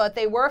that, but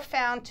they were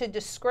found to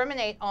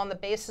discriminate on the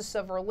basis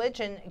of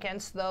religion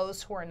against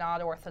those who are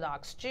not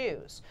Orthodox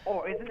Jews.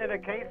 Or isn't it a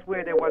case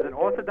where there was an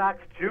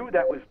Orthodox Jew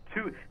that was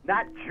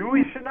not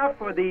Jewish enough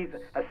for these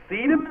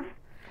Hasidims?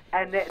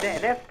 And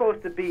they're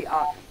supposed to be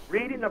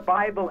reading the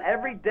Bible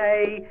every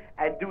day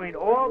and doing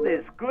all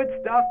this good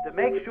stuff to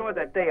make sure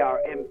that they are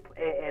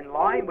in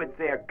line with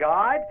their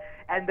God,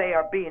 and they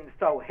are being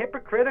so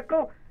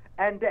hypocritical.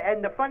 And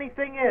the funny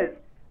thing is,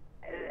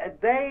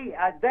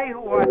 they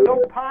who are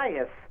so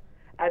pious,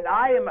 and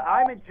I'm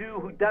a Jew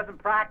who doesn't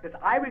practice.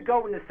 I would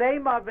go in the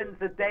same ovens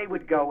that they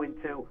would go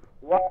into.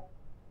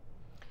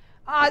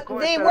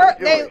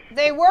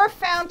 They were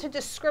found to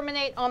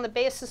discriminate on the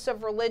basis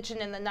of religion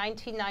in the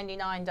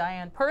 1999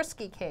 Diane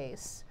Persky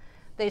case.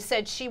 They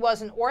said she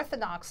wasn't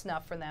Orthodox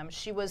enough for them.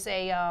 She was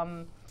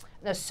an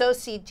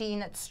associate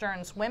dean at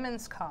Stearns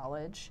Women's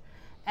College,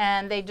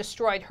 and they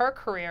destroyed her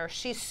career.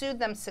 She sued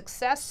them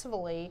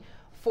successfully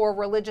for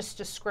religious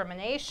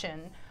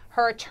discrimination.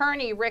 Her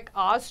attorney, Rick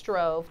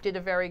Osdrove, did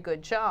a very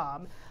good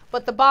job.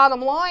 But the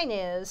bottom line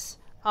is,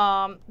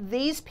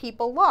 these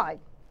people lied.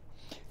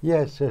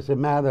 Yes, as a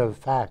matter of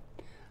fact,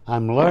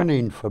 I'm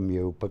learning from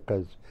you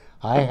because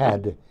I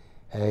had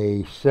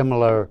a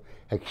similar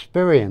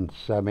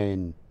experience. I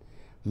mean,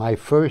 my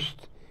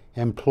first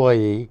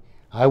employee,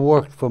 I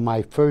worked for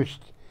my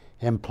first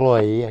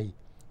employee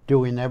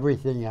doing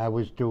everything I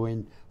was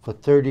doing for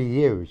 30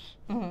 years.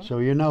 So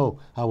you know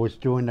I was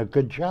doing a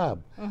good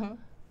job,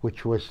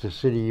 which was the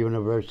City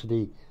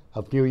University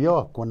of New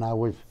York when I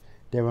was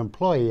their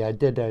employee. I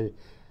did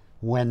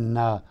when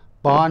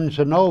Barnes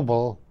 &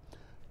 Noble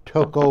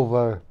took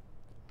over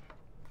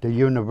the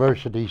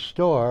university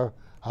store,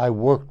 I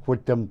worked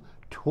with them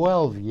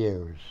 12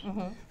 years.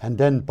 And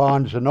then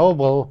Barnes &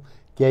 Noble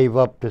gave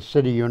up the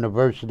City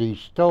University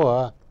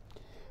store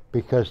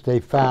because they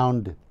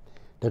found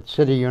that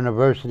City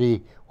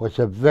University was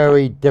a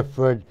very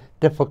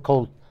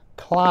difficult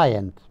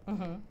client.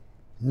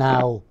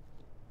 Now,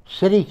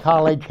 City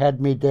College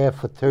had me there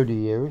for 30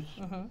 years,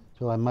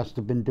 so I must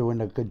have been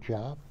doing a good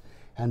job.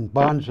 And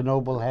Barnes &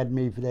 Noble had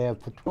me there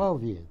for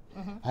 12 years.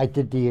 I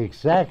did the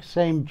exact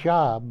same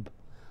job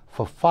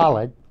for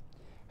Follett,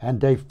 and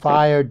they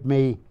fired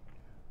me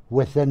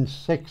within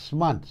 6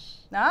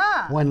 months.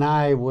 When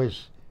I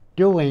was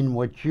doing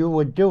what you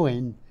were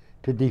doing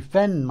to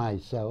defend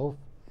myself,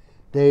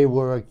 they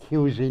were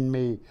accusing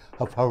me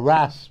of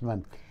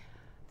harassment.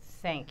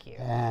 Thank you.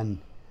 And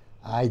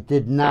I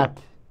did not.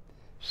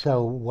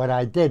 So what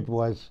I did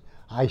was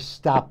I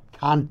stopped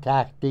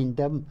contacting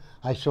them.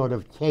 I sort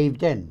of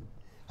caved in.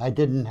 I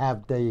didn't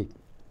have the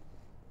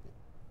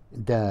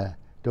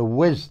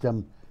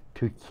wisdom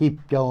to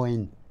keep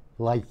going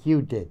like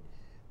you did.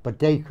 But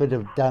they could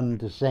have done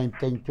the same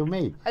thing to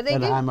me,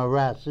 and I'm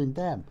harassing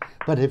them.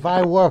 But if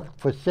I worked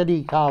for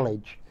City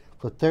College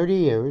for 30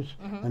 years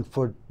and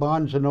for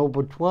Barnes &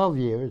 Noble 12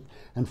 years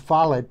and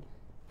Follett,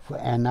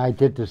 and I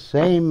did the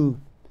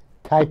same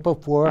type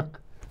of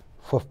work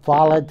for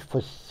Follett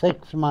for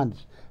 6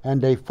 months,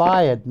 and they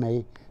fired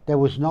me, there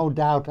was no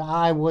doubt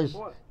I was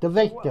the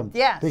victim.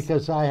 Yes.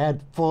 Because I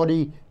had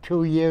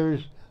 42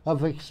 years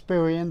of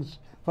experience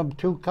from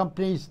 2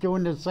 companies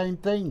doing the same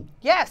thing.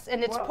 Yes,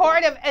 and it's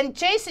part of, and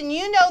Jason,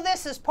 you know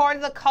this is part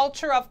of the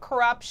culture of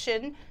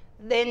corruption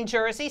in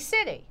Jersey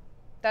City.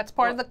 That's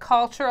part of the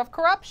culture of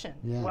corruption.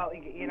 Yeah. Well,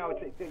 you know,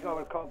 to go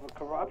with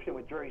corruption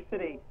with Jersey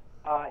City,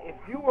 if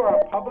you were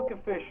a public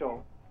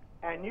official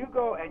and you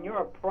go and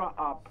you're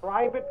a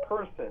private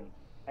person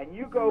and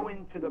you go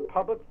into the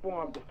public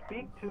forum to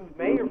speak to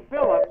Mayor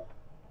Phillips,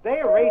 they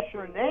erase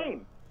your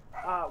name.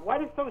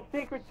 What is so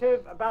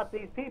secretive about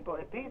these people?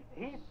 If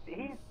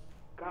he's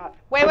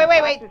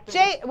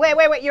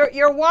Wait.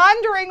 You're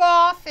wandering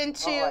off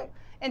into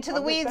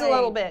the weeds a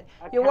little bit.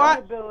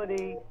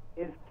 Accountability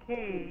is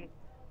key.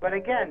 But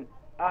again,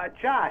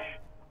 Josh,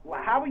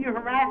 how are you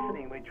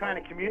harassing him? Were you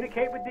trying to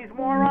communicate with these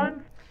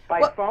morons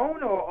by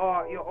phone, or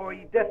are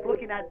you just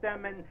looking at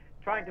them and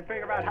trying to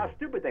figure out how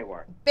stupid they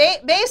were.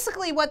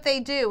 Basically, what they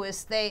do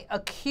is they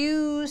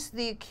accuse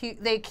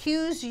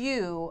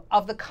you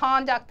of the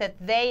conduct that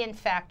they, in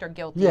fact, are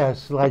guilty of.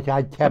 Yes, like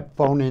I kept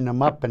phoning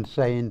them up and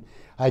saying,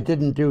 I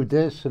didn't do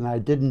this, and I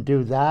didn't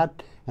do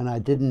that, and I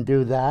didn't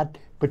do that,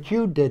 but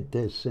you did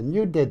this, and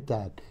you did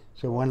that.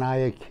 So when I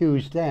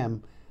accused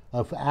them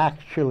of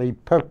actually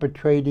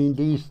perpetrating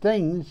these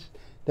things,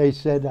 they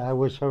said I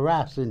was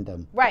harassing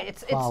them. Right.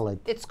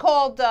 It's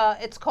called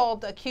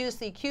accuse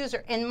the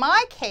accuser. In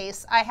my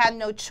case, I had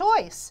no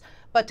choice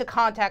but to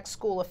contact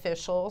school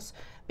officials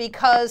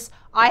because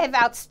I have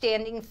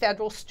outstanding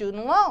federal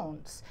student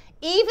loans.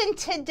 Even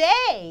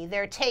today,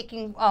 they're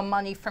taking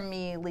money from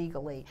me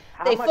illegally.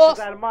 How much is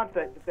that a month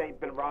that they've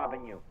been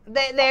robbing you?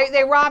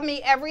 They rob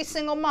me every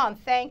single month.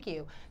 Thank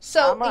you.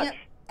 So, how much?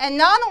 And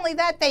not only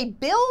that, they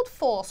build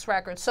false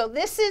records. So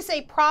this is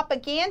a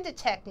propaganda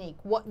technique.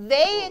 What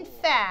they, in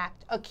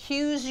fact,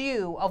 accuse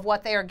you of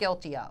what they are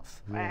guilty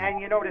of.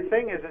 And you know, the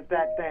thing is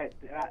that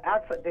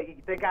outside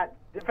they got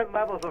different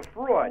levels of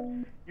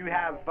fraud. You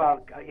have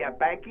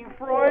banking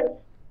fraud,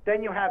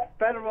 then you have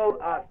federal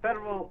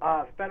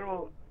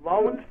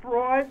loans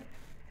fraud,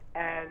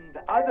 and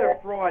other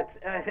frauds,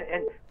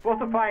 and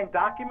falsifying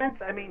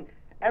documents. I mean,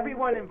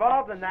 everyone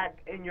involved in that,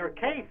 in your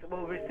case,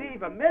 will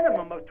receive a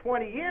minimum of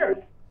 20 years.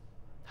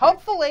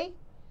 Hopefully.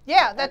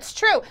 Yeah, that's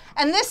true.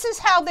 And this is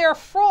how their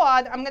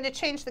fraud, I'm going to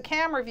change the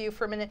camera view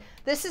for a minute.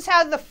 This is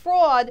how the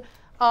fraud,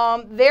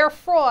 their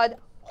fraud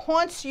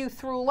haunts you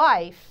through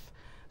life.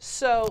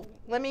 So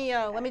let me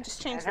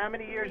just change. And how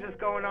many years is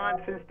going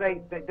on since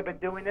they've been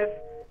doing this,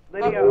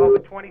 Lydia? Over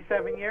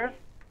 27 years?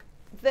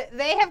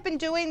 They have been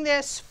doing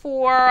this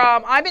for,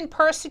 I've been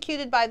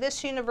persecuted by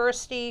this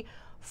university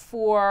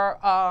for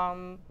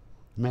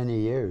many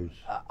years.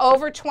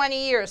 Over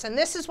 20 years. And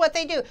this is what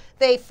they do.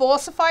 They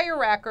falsify your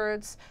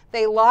records.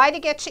 They lie to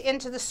get you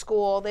into the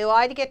school. They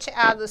lie to get you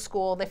out of the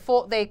school.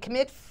 They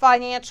commit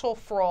financial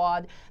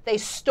fraud. They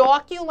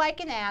stalk you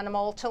like an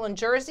animal till in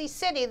Jersey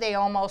City they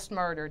almost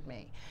murdered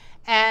me.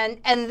 And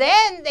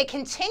then they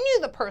continue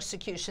the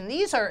persecution.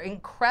 These are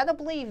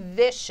incredibly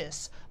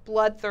vicious,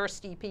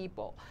 bloodthirsty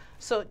people.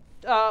 So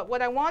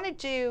what I want to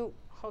do,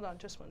 hold on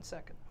just one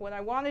second. What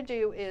I want to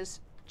do is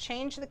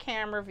change the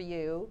camera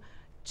view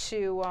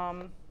to,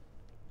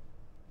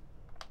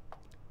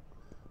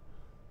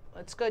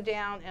 let's go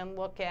down and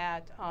look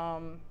at,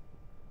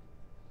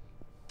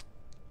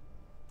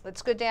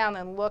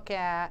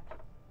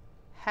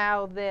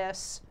 how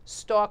this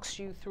stalks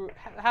you through,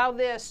 how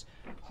this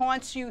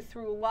haunts you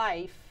through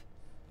life.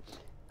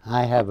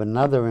 I have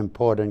another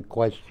important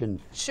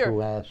question Sure.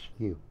 to ask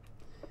you.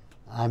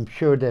 I'm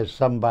sure there's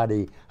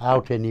somebody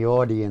out in the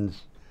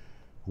audience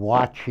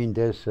watching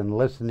this and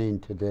listening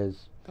to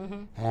this,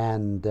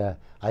 and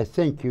I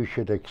think you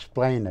should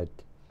explain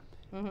it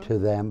to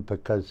them,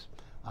 because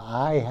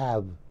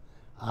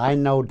I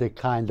know the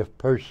kind of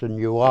person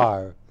you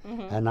are,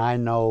 and I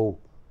know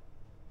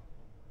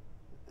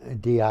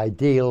the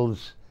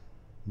ideals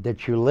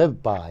that you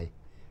live by.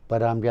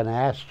 But I'm going to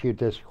ask you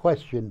this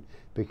question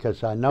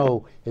because I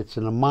know it's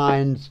in the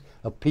minds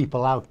of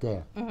people out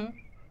there.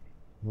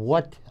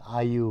 What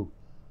are you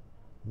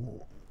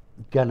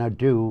going to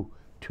do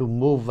to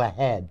move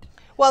ahead,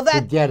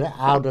 to get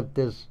out of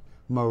this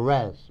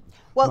morass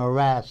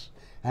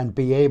and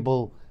be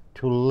able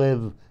to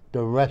live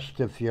the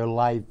rest of your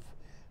life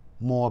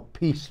more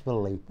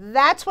peacefully?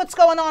 That's what's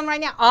going on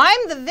right now.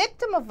 I'm the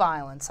victim of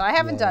violence. I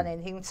haven't done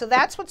anything. So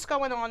that's what's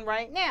going on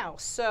right now.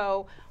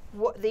 So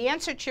the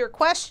answer to your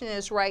question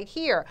is right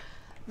here.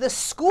 The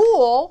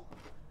school,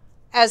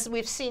 as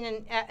we've seen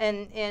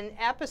in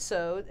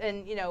episode,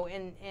 and you know,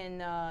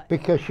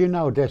 because you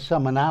know there's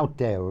someone out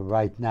there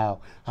right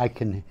now. I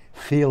can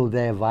feel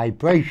their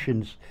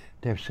vibrations.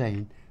 They're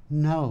saying,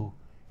 "No,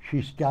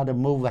 she's got to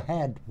move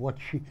ahead.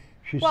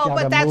 She's well,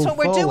 but that's what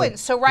we're doing.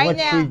 So right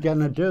now, what's she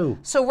gonna do?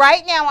 So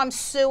right now, I'm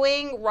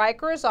suing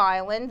Rikers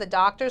Island, the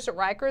doctors at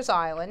Rikers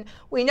Island.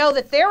 We know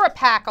that they're a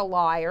pack of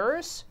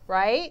liars,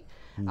 right?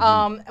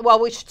 Well,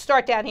 we should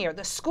start down here.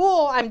 The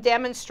school I'm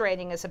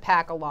demonstrating is a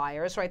pack of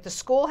liars, right? The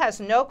school has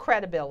no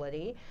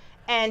credibility.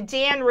 And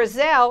Dan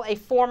Rizal, a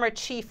former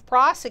chief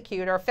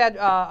prosecutor,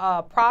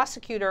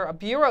 a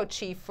bureau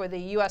chief for the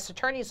U.S.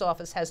 Attorney's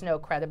Office, has no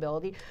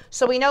credibility.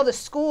 So we know the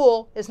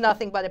school is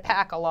nothing but a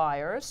pack of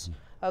liars.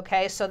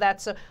 Okay, so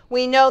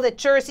we know that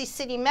Jersey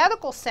City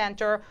Medical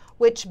Center,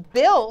 which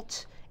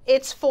built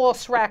its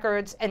false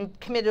records and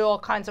committed all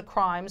kinds of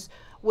crimes,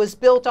 was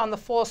built on the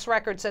false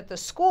records at the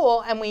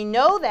school, and we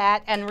know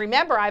that. And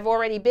remember, I've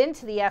already been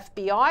to the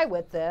FBI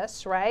with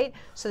this, right?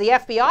 So the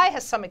FBI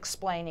has some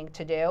explaining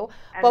to do.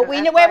 And but we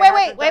know,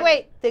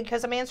 wait,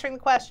 because I'm answering the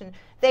question.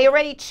 They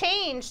already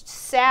changed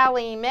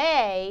Sally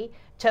Mae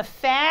to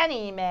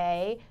Fannie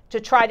Mae to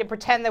try to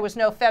pretend there was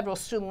no federal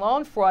student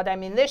loan fraud. I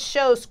mean, this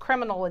shows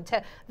criminal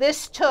intent.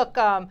 This took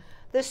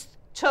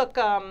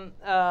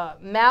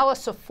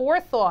malice of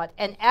forethought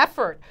and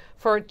effort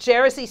for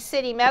Jersey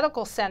City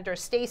Medical Center,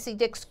 Stacy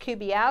Dix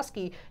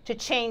Kubiowski, to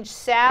change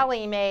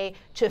Sally Mae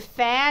to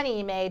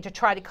Fannie Mae to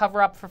try to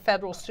cover up for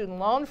federal student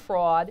loan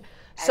fraud.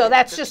 So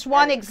that's just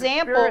one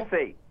example.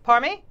 Conspiracy.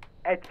 Pardon me?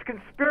 It's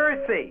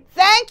conspiracy.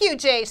 Thank you,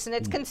 Jason.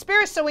 It's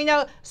conspiracy.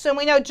 So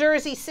we know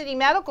Jersey City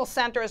Medical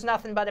Center is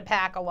nothing but a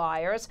pack of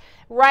liars.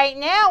 Right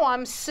now,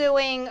 I'm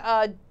suing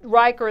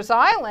Rikers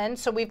Island.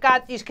 So you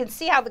can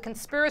see how the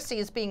conspiracy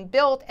is being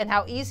built and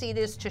how easy it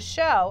is to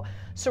show.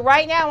 So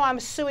right now, I'm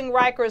suing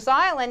Rikers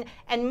Island,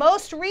 and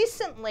most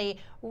recently,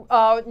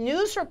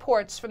 news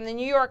reports from the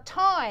New York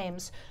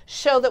Times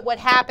show that what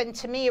happened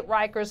to me at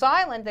Rikers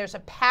Island, there's a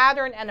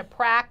pattern and a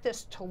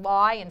practice to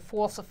lie and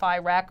falsify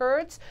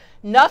records.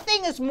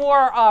 Nothing is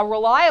more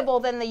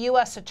reliable than the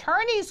U.S.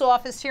 Attorney's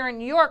Office here in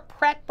New York.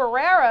 Pret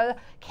Barrera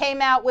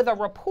came out with a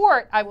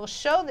report, I will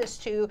show this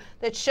to you,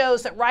 that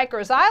shows that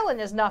Rikers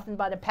Island is nothing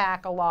but a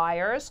pack of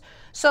liars.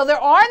 So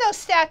there are no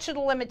statute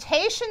of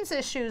limitations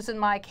issues in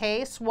my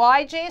case.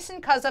 Why, Jason?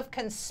 Because of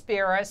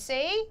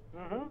conspiracy,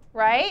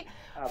 right?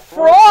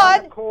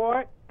 Fraud.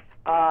 Court,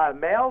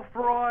 mail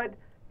fraud,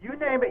 you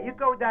name it. You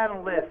go down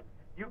a list.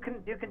 You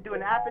can do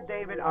an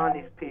affidavit on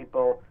these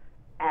people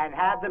and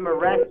have them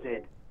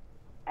arrested,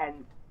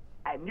 and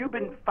you've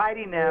been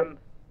fighting them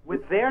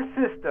with their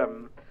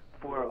system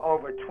for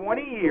over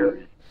 20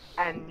 years,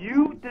 and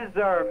you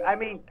deserve. I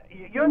mean,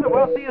 you're the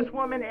wealthiest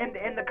woman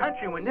in the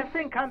country. When this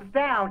thing comes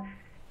down,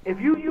 if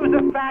you use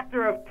a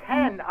factor of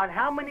 10 on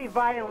how many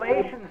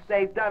violations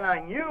they've done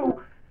on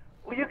you,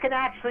 well, you can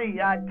actually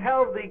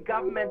tell the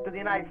government of the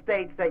United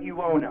States that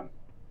you own them.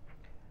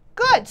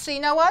 Good. So you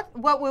know what?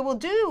 What we will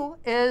do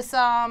is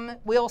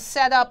we'll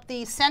set up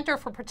the Center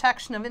for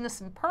Protection of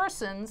Innocent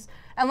Persons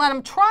and let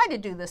them try to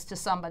do this to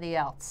somebody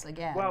else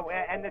again. Well,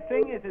 and the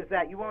thing is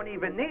that you won't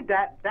even need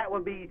that. That will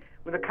be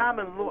when the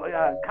common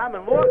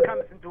law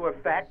comes into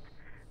effect.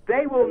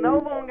 They will no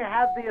longer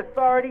have the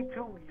authority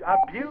to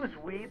abuse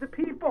we the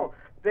people.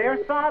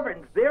 They're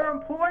sovereigns. They're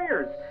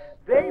employers.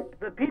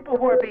 The people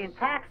who are being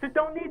taxed that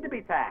don't need to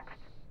be taxed.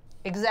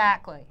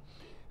 Exactly.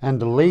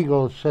 And the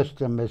legal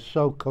system is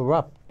so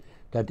corrupt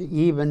that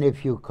even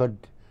if you could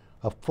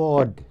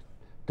afford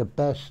the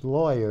best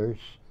lawyers,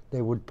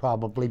 they would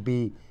probably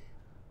be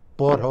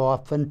bought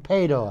off and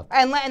paid off.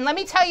 And let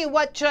me tell you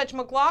what Judge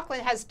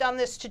McLaughlin has done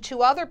this to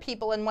 2 other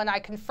people, and when I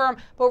confirm,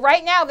 but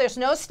right now there's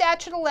no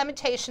statute of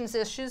limitations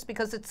issues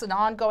because it's an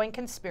ongoing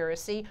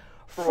conspiracy.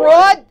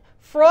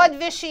 Fraud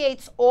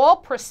vitiates all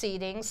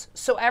proceedings,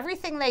 so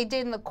everything they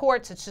did in the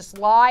courts, it's just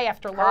lie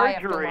after lie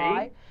after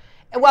lie.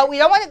 Well, we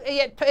don't want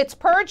to, it's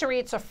perjury,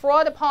 it's a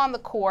fraud upon the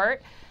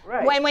court.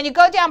 Right. When you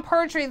go down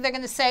perjury, they're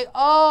going to say,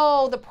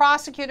 oh, the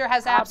prosecutor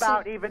has How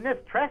about even this,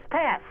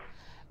 trespass?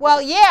 Well,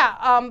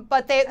 yeah,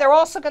 but they're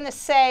also going to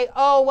say,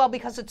 oh, well,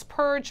 because it's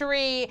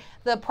perjury,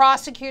 the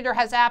prosecutor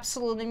has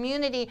absolute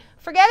immunity.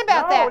 Forget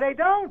about that. No, they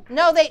don't.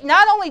 No, they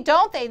not only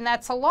don't they, and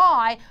that's a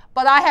lie,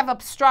 but I have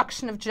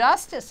obstruction of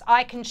justice.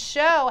 I can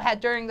show how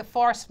during the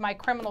farce of my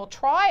criminal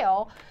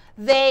trial,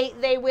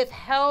 they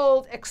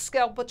withheld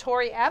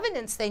exculpatory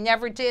evidence. They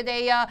never did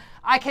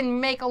I can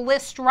make a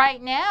list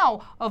right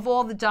now of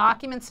all the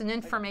documents and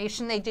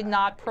information they did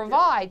not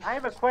provide. I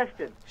have a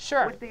question.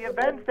 Sure. With the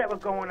events that were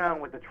going on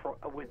with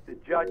the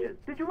judges,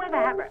 did you ever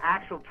have an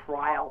actual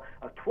trial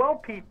of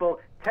 12 people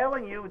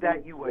telling you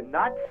that you were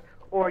nuts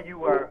or you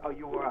were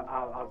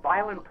a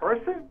violent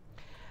person?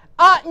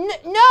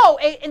 No,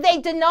 they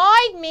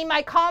denied me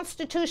my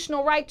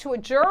constitutional right to a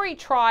jury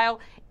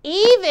trial,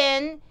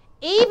 even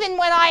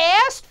when I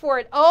asked for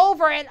it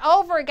over and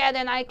over again,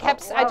 and I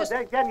kept.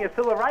 Again, your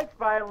civil rights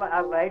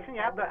violation.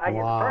 You have the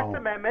First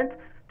Amendment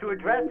to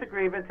address the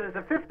grievances,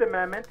 the Fifth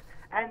Amendment,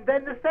 and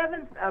then the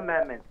Seventh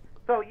Amendment.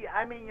 So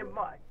I mean, it's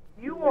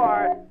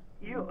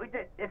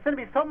going to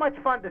be so much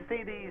fun to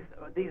see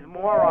these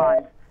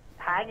morons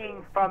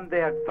hanging from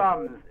their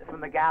thumbs from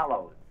the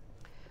gallows.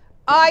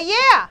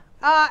 Yeah.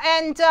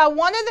 And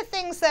one of the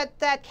things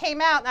that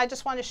came out, and I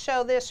just want to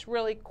show this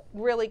really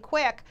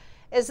quick,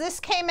 is this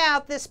came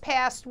out this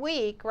past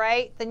week,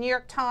 right? The New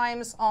York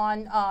Times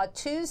on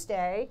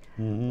Tuesday,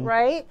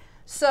 right?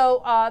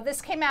 So this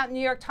came out in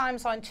New York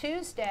Times on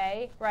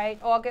Tuesday, right,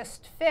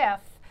 August 5th.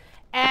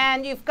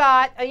 And you've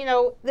got,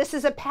 this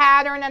is a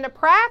pattern and a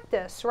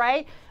practice,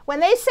 right?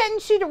 When they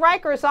sentence you to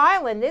Rikers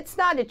Island, it's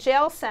not a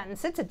jail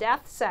sentence, it's a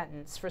death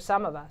sentence for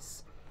some of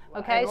us.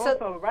 Okay, and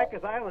also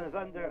Rikers Island is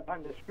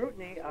under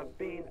scrutiny of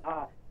being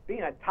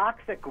a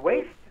toxic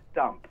waste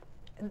dump.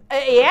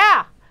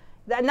 Yeah.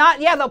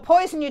 They'll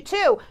poison you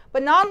too.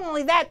 But not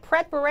only that,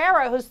 Pret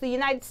Barrera, who's the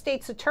United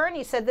States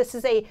Attorney, said this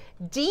is a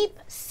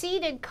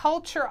deep-seated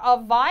culture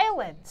of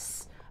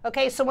violence.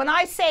 Okay, so when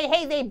I say,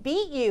 hey, they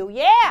beat you,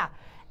 yeah.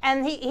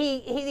 And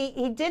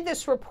he did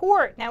this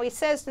report. Now he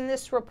says in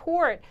this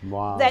report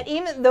that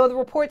even though the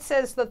report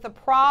says that the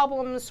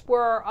problems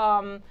were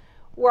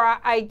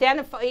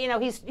identified,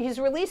 he's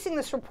releasing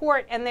this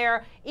report, and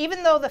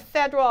even though the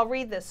federal, I'll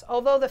read this,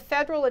 although the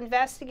federal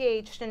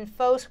investigation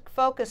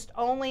focused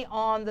only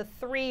on the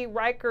 3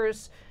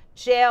 Rikers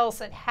jails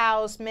that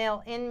house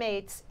male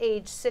inmates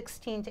aged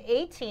 16 to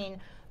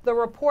 18, the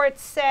report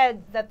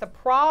said that the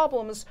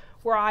problems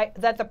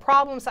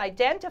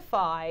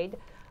identified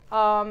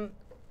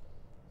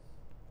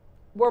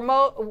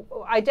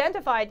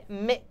identified,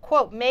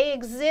 quote, may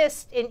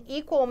exist in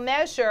equal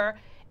measure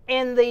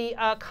in the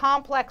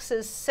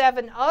complex's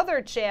 7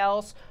 other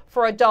jails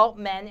for adult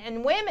men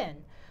and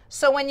women.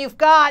 So when you've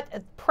got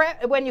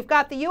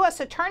the U.S.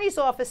 Attorney's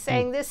Office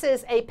saying this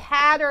is a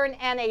pattern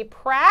and a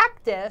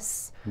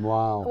practice,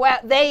 wow. Well,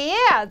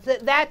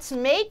 that's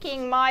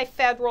making my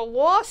federal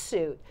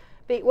lawsuit.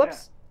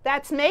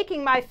 That's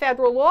making my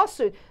federal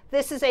lawsuit.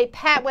 This is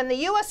when the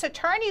U.S.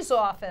 Attorney's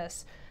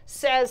Office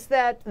says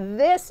that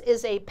this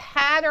is a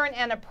pattern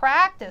and a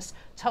practice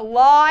to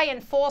lie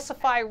and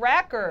falsify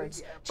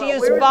records, to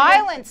use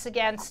violence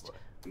against.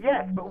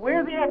 Yes, but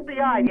where's the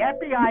FBI?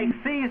 The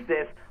FBI sees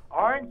this.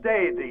 Aren't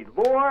they the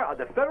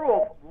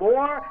federal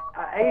law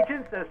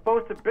agents that are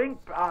supposed to bring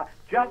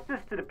justice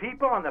to the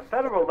people on the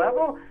federal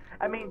level?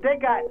 I mean, they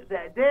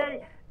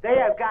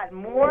have gotten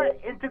more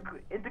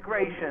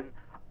integration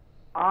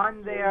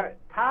on their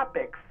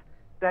topics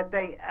that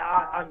they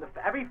on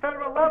every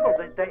federal level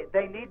that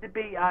they need to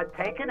be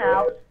taken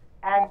out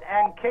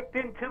and kicked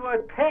into a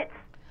pit.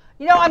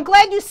 You know, I'm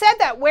glad you said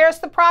that. Where's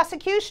the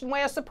prosecution?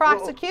 Where's the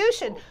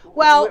prosecution?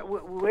 Well,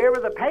 where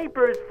are the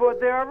papers for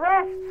their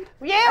arrests?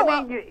 Yeah,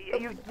 I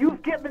mean,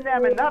 you've given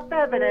them enough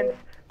evidence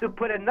to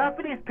put enough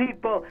of these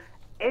people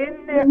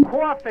in their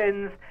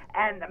coffins,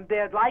 and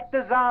they're like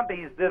the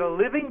zombies that are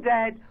living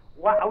dead.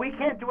 We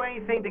can't do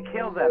anything to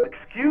kill them.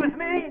 Excuse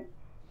me?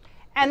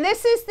 And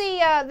this is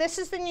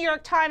the New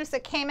York Times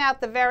that came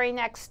out the very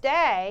next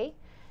day.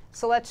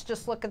 So let's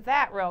just look at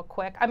that real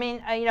quick. I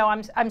mean, you know,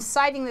 I'm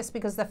citing this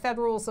because the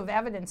Federal Rules of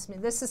Evidence.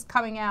 This is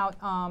coming out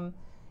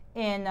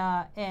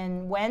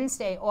in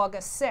Wednesday,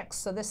 August 6th.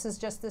 So this is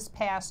just this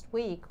past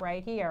week,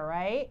 right here,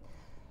 right?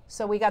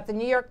 So we got the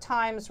New York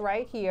Times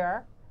right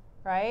here,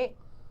 right?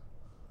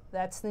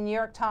 That's the New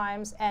York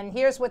Times, and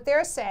here's what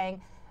they're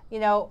saying. You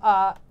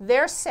know,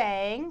 they're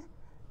saying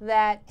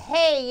that,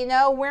 hey, you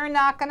know, we're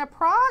not going to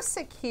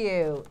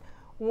prosecute.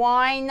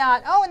 Why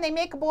not? Oh, and they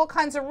make up all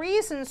kinds of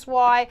reasons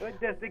why.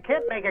 They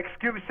can't make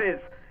excuses.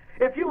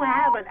 If you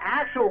have an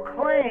actual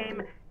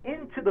claim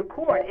into the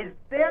court, it's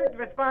their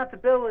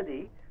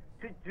responsibility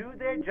to do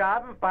their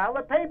job and file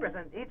their papers.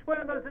 And each one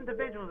of those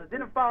individuals that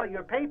didn't file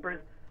your papers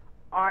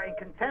are in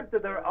contempt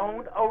of their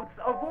own oaths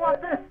of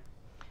office.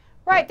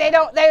 Right. They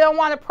don't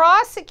want to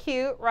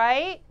prosecute,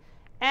 right?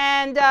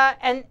 And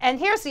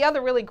here's the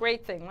other really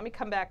great thing. Let me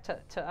come back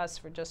to us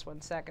for just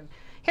 1 second.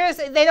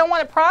 They don't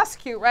want to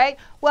prosecute, right?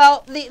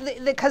 Well,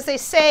 because they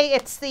say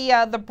it's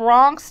the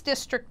Bronx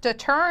District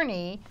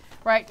Attorney,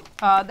 right,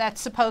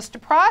 that's supposed to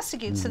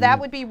prosecute. So that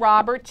would be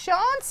Robert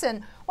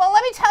Johnson. Well,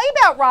 let me tell you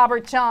about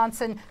Robert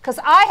Johnson, because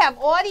I have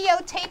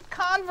audio tape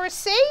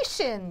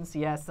conversations.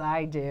 Yes,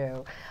 I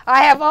do.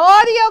 I have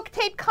audio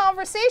tape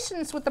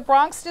conversations with the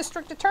Bronx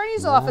District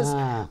Attorney's Office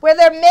where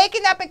they're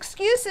making up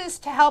excuses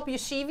to help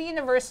Yeshiva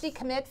University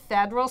commit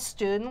federal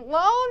student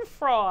loan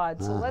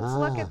fraud. So let's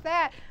look at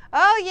that.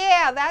 Oh,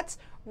 yeah, that's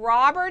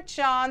Robert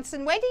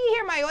Johnson. Wait till you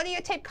hear my audio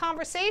tape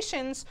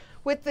conversations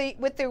with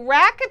the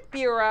Racket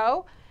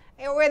Bureau,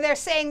 where they're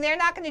saying they're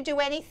not going to do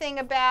anything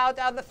about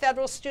the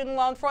federal student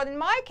loan fraud. In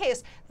my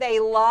case, they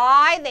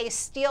lie, they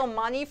steal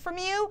money from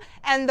you,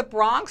 and the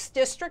Bronx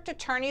District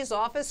Attorney's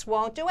Office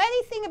won't do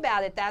anything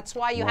about it. That's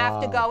why you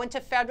have to go into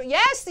federal.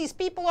 Yes, these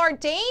people are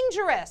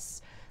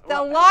dangerous.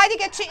 They'll lie to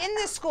get you in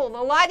the school.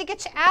 They'll lie to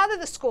get you out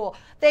of the school.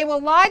 They will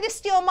lie to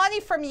steal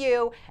money from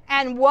you.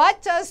 And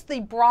what does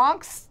the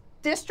Bronx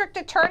District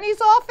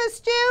Attorney's Office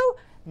do?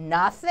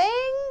 Nothing.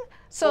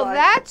 So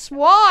that's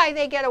why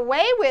they get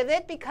away with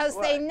it, because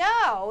they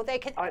know they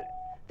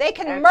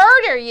can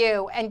murder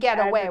you and get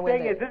away with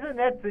it. The thing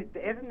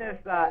is, isn't this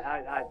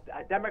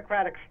a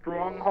Democratic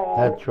stronghold?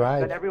 That's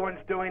right. That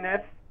everyone's doing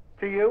this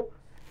to you?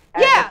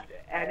 And Yeah.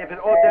 And if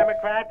it's all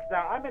Democrats,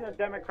 now I've been a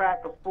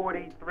Democrat for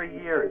 43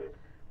 years.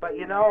 But,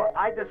 you know,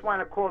 I just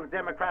want to call the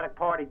Democratic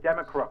Party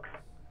Democrooks,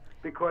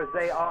 because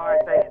they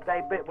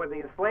were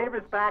the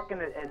enslavers back in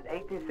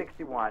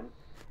 1861,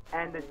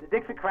 and the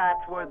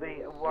Dixiecrats were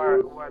the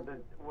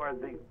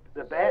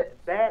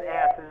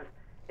badasses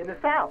in the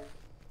South.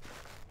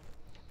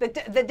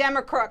 The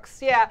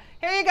Democrooks, yeah.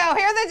 Here you go.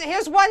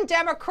 Here's one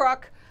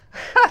Democrook.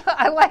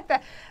 I like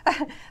that.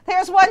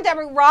 There's one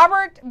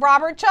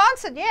Robert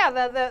Johnson. Yeah,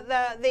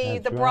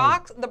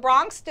 the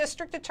Bronx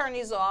District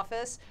Attorney's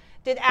Office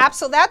did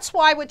absolutely. That's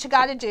why what you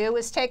got to do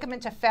is take them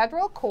into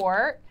federal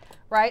court,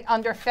 right?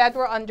 Under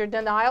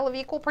denial of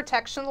equal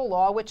protection of the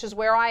law, which is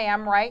where I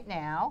am right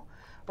now,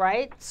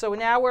 right? So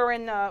now we're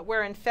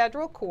in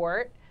federal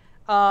court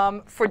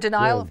for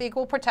denial of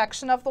equal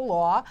protection of the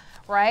law,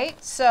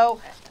 right? So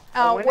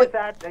when did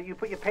that? You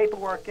put your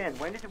paperwork in.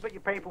 When did you put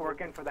your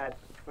paperwork in for that?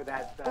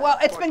 Well,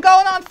 it's been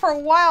going on for a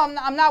while.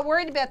 I'm not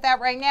worried about that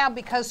right now,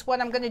 because what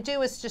I'm going to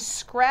do is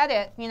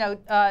discredit. I'm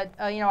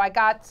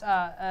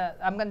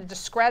going to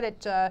discredit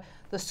the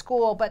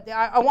school. But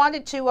I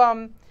wanted to.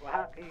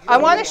 I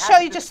want to show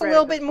you just a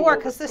little bit more,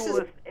 because this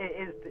is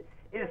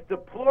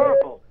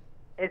deplorable.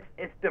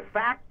 It's de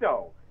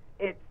facto.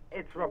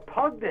 It's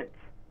repugnant,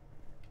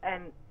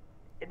 and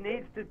it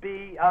needs to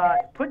be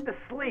put to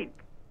sleep.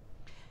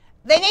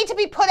 They need to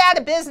be put out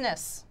of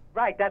business.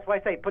 Right, that's why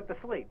I say put to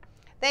sleep.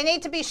 They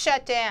need to be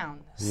shut down.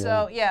 Yeah.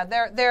 So yeah,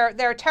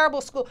 they're a terrible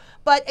school.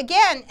 But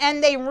again,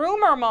 and they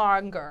rumor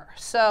monger.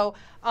 So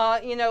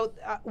you know,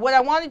 what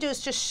I want to do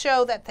is just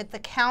show that the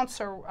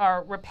counts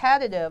are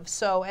repetitive.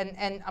 So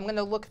and I'm going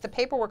to look at the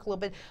paperwork a little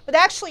bit. But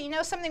actually, you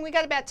know something? We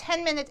got about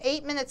 10 minutes,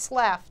 8 minutes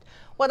left.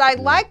 What I'd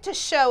like to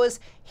show is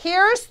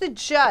here's the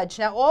judge.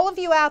 Now, all of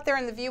you out there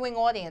in the viewing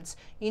audience,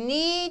 you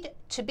need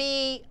to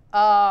be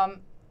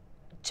on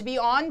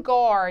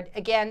guard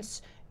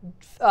against.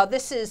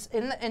 This is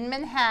in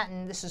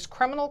Manhattan. This is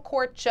criminal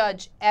court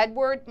judge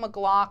Edward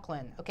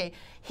McLaughlin. Okay,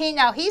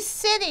 he's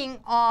sitting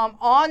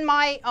on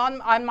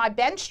my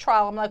bench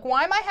trial. I'm like,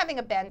 why am I having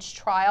a bench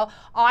trial?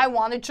 I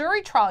want a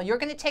jury trial. You're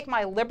going to take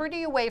my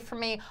liberty away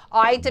from me.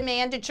 I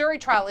demand a jury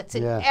trial. It's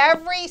in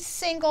every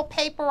single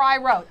paper I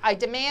wrote. I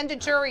demand a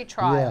jury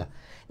trial. Yeah.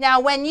 Now,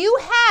 when you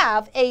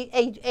have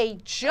a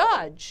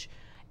judge,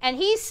 and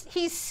he's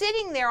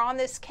sitting there on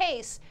this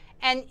case,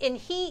 and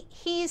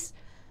he's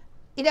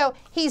you know,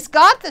 he's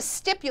got the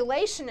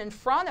stipulation in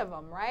front of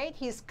him, right?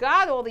 He's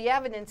got all the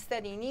evidence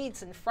that he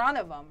needs in front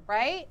of him,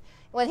 right?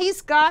 When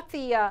he's got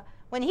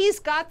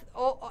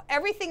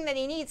everything that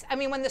he needs, I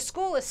mean, when the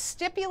school is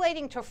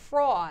stipulating to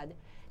fraud,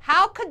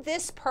 how could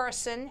this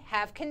person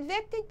have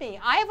convicted me?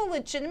 I have a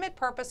legitimate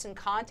purpose in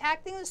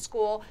contacting the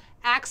school,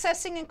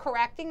 accessing and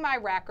correcting my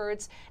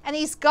records, and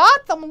he's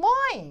got them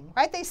lying,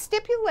 right? They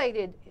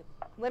stipulated.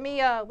 Let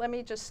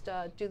me just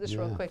do this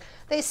real quick.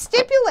 They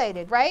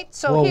stipulated, right?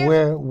 So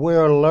well,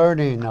 we're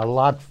learning a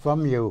lot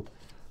from you,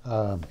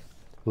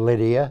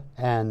 Lydia,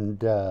 and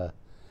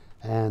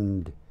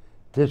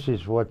this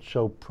is what's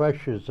so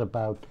precious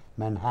about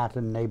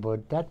Manhattan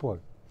Neighborhood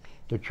Network,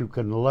 that you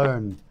can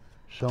learn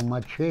so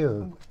much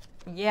here.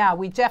 Yeah,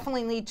 we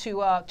definitely need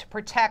to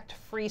protect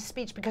free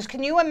speech, because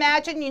can you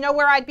imagine? You know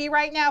where I'd be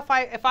right now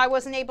if I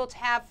wasn't able to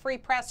have free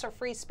press or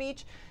free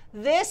speech.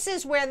 This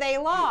is where they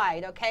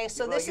lied, okay?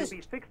 So well, this you'd is...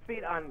 be 6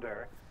 feet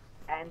under,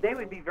 and they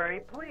would be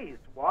very pleased.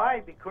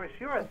 Why? Because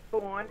you're a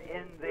thorn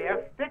in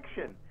their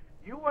fiction.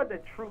 You are the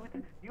truth.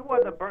 You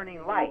are the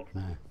burning light.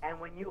 And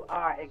when you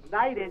are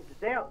ignited,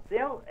 they'll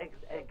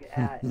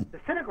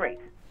disintegrate.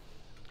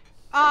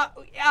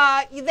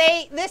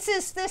 This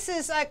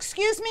is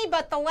excuse me,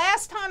 but the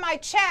last time I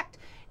checked,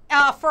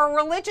 for a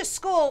religious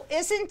school,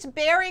 isn't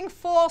bearing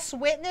false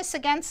witness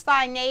against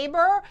thy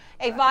neighbor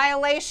a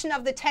violation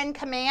of the 10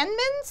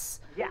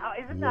 Commandments? Yeah,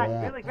 isn't that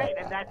really great?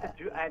 And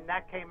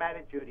that came out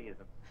of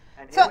Judaism.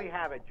 And here we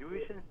have a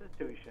Jewish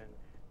institution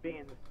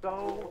being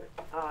so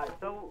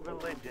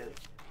religious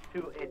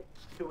to its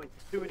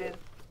students.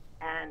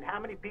 And how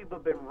many people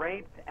have been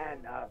raped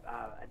and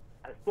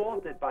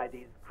assaulted by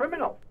these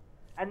criminals?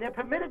 And they're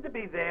permitted to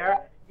be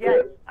there.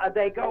 Yet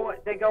they go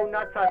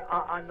nuts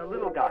on the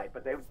little guy.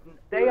 But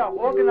they are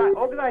organized.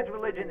 Organized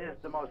religion is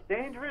the most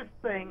dangerous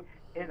thing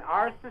in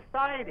our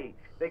society.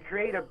 They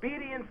create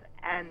obedience,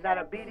 and that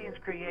obedience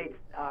creates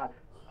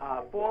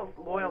false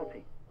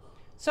loyalty.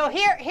 So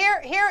here.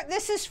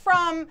 This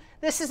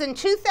is in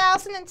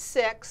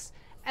 2006,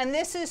 and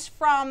this is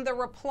from the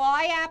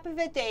reply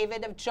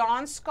affidavit of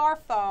John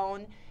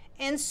Scarfone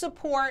in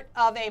support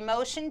of a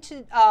motion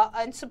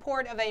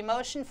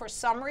for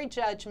summary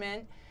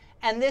judgment.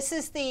 And this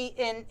is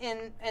in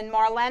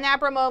Marlene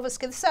Abramova's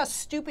case. This is how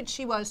stupid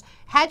she was.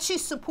 Had she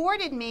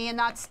supported me and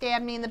not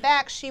stabbed me in the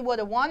back, she would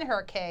have won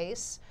her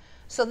case.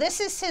 So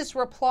this is his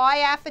reply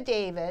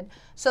affidavit.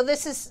 So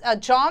this is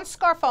John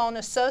Scarfone,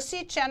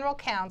 Associate General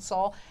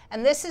Counsel,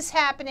 and this is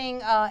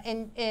happening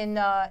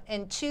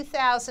in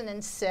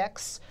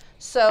 2006.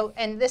 So,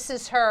 and this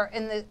is her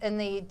in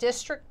the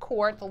district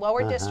court, the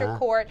lower district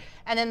court,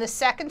 and in the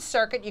Second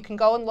Circuit. You can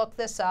go and look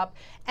this up.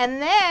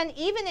 And then,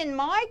 even in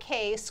my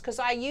case, because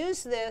I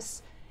used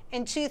this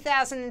in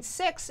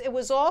 2006, it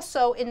was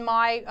also in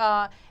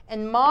my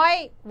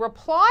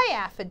reply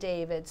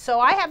affidavit. So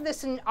I have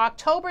this in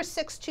October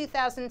 6,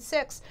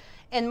 2006,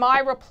 in my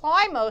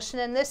reply motion,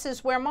 and this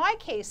is where my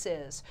case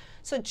is.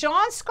 So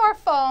John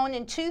Scarfone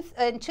in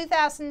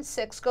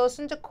 2006 goes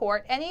into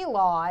court and he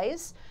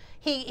lies.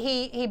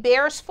 He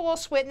bears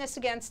false witness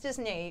against his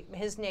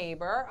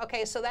neighbor.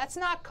 Okay, so that's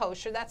not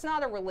kosher. That's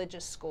not a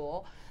religious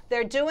school.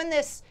 They're doing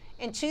this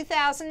in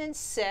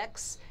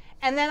 2006,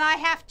 and then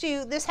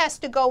this has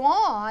to go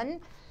on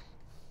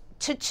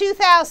to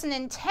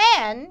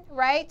 2010,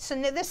 right?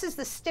 So this is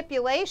the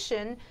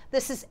stipulation.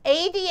 This is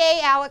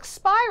ADA Alex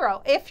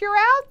Spiro. If you're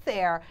out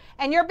there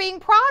and you're being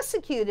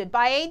prosecuted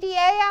by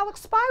ADA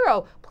Alex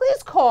Spiro,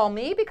 please call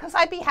me, because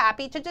I'd be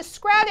happy to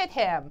discredit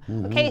him.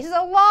 Okay, he's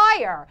a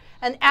liar.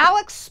 And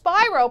Alex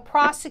Spiro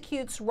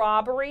prosecutes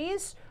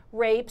robberies,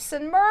 rapes,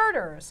 and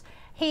murders.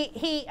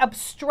 He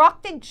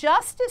obstructed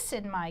justice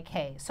in my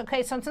case.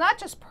 Okay, so it's not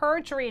just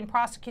perjury and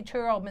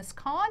prosecutorial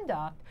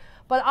misconduct,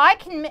 but I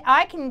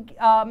can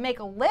make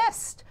a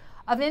list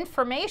of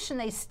information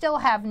they still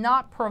have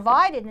not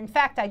provided. In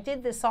fact, I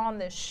did this on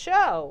this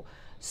show.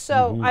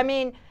 So, I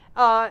mean,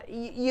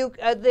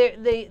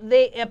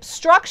 the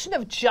obstruction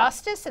of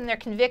justice, and they're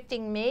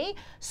convicting me.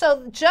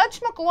 So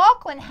Judge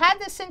McLaughlin had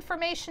this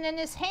information in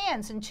his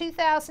hands in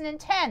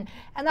 2010,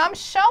 and I'm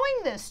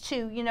showing this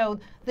to, you know,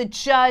 the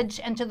judge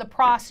and to the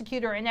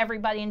prosecutor and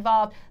everybody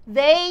involved.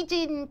 They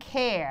didn't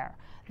care.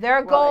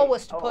 Their goal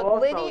was to put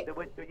Lydia.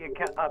 With the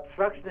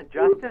obstruction of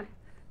justice,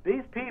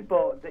 these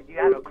people that you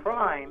have a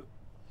crime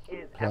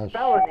is a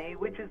felony,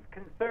 which is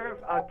can serve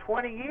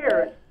 20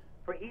 years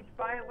for each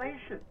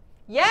violation.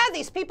 Yeah,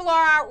 these people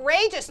are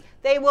outrageous.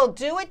 They will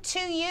do it to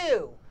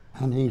you.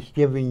 And he's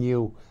giving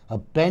you a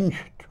bench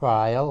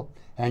trial,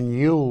 and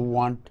you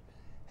want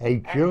a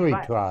jury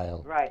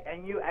trial. Right,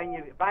 and you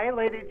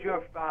violated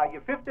your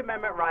Fifth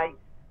Amendment right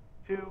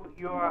to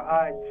your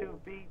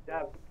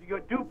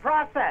due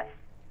process.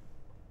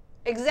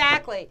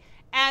 Exactly.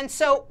 And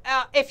so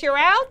if you're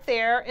out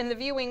there in the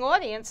viewing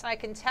audience, I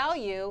can tell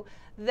you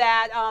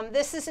that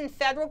this is in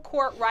federal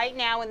court right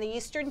now in the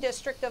Eastern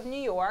District of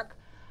New York.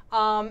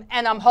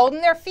 And I'm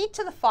holding their feet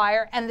to the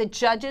fire, and the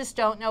judges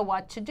don't know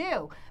what to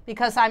do,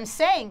 because I'm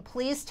saying,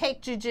 please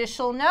take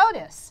judicial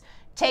notice.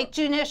 Take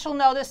judicial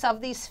notice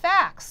of these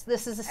facts.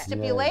 This is a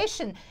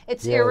stipulation. Yeah.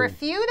 It's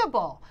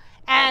irrefutable.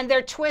 And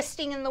they're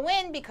twisting in the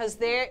wind because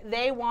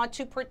they want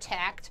to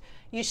protect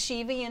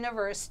Yeshiva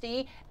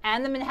University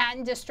and the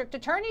Manhattan District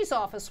Attorney's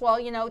Office. Well,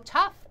 you know,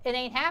 tough. It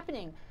ain't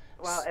happening.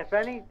 Well, if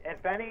any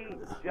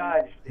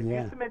judge, if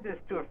you submit this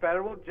to a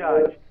federal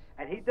judge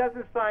and he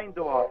doesn't sign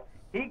off,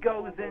 he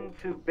goes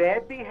into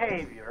bad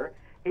behavior.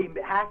 He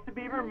has to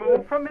be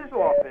removed from his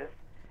office,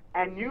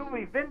 and you'll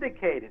be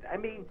vindicated. I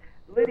mean,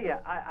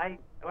 Lydia,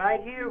 when I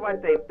hear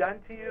what they've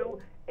done to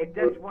you, it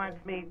just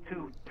wants me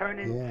to turn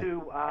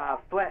into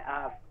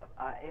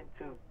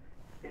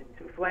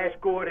Flash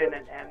Gordon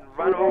and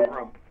run over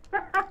him.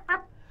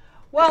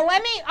 Well,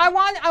 I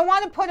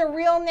want to put a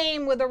real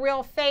name with a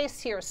real face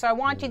here. So I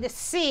want you to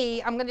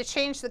see. I'm going to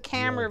change the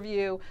camera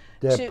view.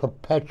 They're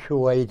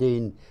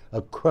perpetuating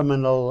a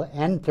criminal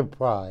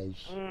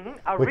enterprise,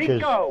 a which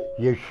RICO.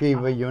 is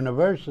Yeshiva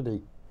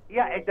University.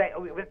 Yeah, it's a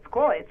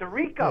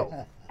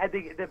RICO. And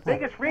the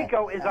biggest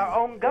RICO is our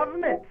own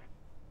government.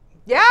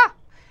 Yeah.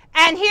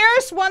 And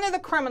here's one of the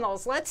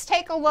criminals. Let's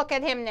take a look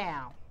at him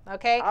now.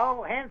 Okay?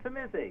 How handsome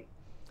is he?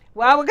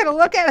 Well, we're going to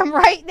look at him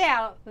right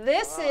now.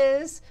 This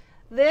is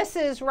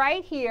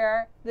right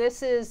here.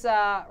 This is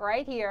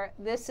right here.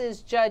 This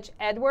is Judge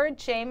Edward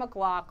J.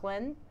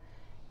 McLaughlin.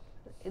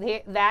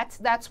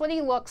 That's what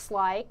he looks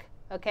like.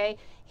 Okay,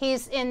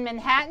 he's in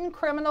Manhattan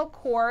Criminal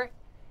Court.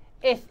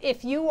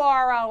 If you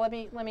are, let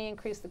me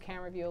increase the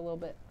camera view a little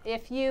bit.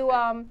 If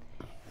you're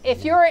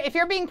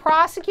being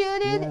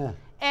prosecuted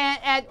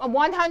at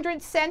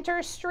 100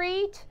 Center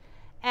Street,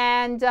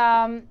 and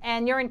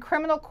you're in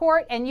criminal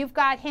court, and you've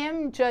got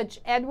him, Judge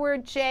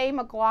Edward J.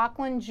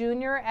 McLaughlin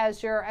Jr.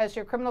 as your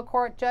criminal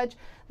court judge.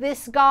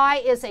 This guy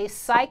is a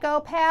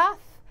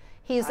psychopath.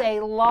 He's a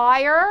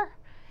liar.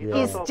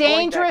 He's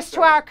dangerous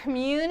to our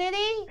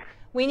community.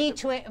 We need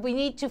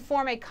to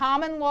form a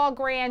common law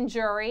grand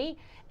jury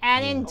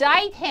and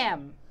indict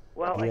him.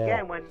 Well,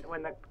 again, when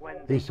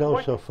he's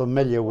also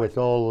familiar with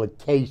all the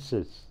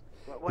cases.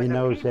 He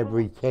knows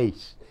every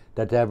case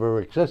that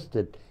ever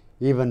existed,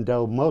 even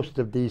though most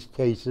of these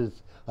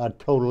cases are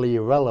totally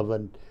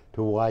irrelevant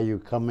to why you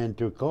come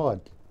into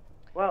court.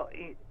 Well,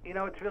 you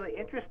know, it's really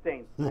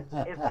interesting.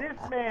 If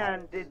this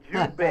man did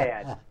you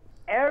bad,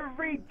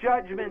 every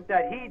judgment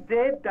that he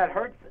did that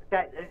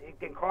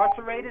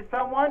incarcerated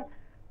someone,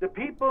 the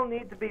people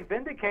need to be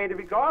vindicated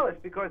regardless,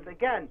 because,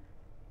 again,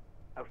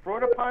 a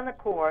fraud upon the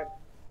court,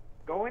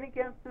 going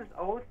against his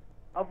oath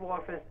of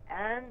office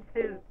and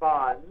his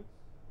bond,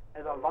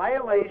 is a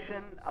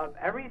violation of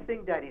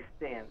everything that he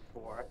stands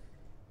for,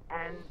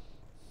 and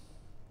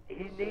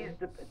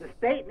the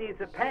state needs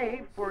to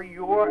pay for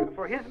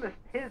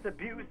his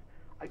abuse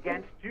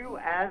against you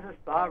as a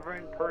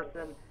sovereign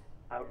person,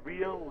 a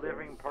real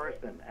living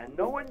person. And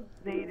no one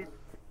needed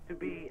to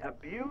be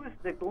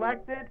abused,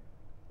 neglected,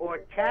 or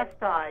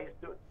chastised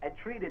and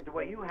treated the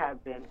way you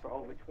have been for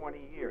over 20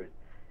 years.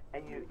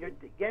 And you're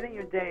getting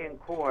your day in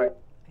court.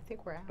 I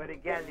think we're out. But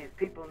again, these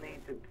people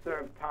need to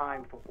serve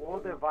time for all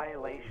their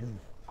violations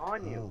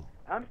on you.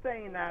 I'm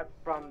saying that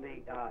from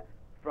the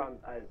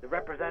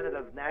representative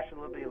of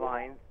National Liberty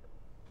Alliance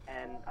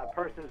and a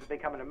person who's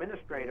become an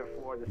administrator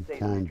for the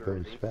state of New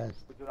Jersey,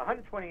 which is a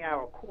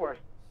 120-hour course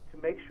to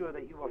make sure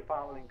that you are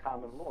following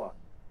common law.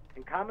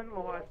 And common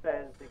law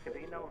says there could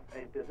be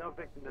there's no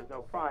victim, there's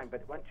no crime.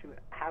 But once you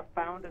have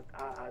found a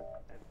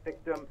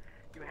victim,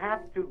 you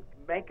have to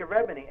make a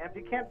remedy. And if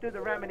you can't do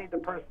the remedy, the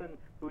person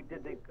who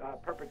did the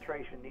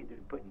perpetration needs to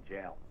be put in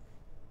jail.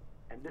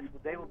 And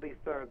they will be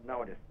served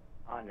notice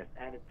on this.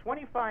 And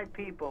 25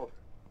 people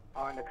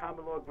are in the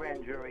common law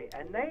grand jury,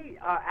 and they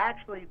are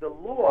actually the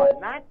law,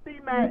 not the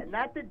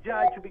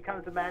judge who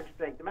becomes the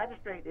magistrate. The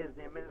magistrate is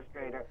the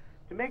administrator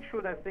to make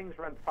sure that things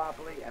run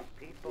properly and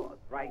people's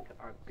rights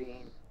are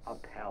being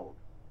upheld.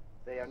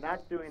 They are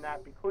not doing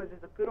that because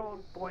it's a good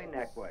old boy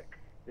network.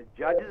 The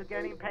judges are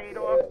getting paid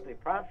off, the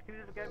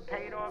prosecutors are getting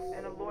paid off,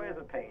 and the lawyers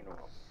are paying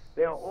off.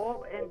 They're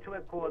all into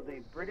it called the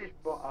British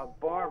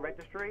Bar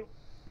Registry,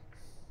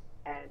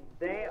 and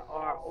they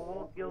are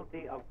all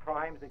guilty of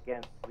crimes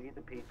against we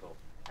the people.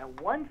 And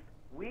once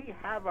we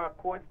have our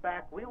courts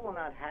back, we will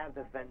not have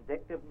the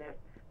vindictiveness,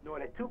 nor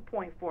the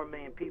 2.4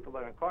 million people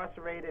that are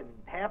incarcerated, and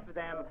half of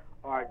them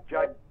are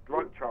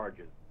drug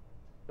charges.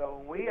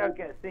 So when we are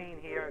seeing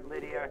here,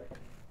 Lydia,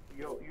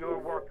 your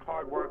work,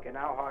 hard work, and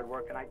our hard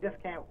work, and I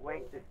just can't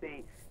wait to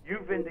see you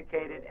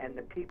vindicated and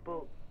the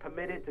people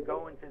permitted to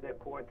go into their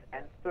courts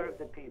and serve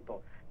the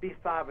people. Be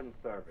sovereign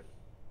servants.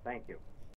 Thank you.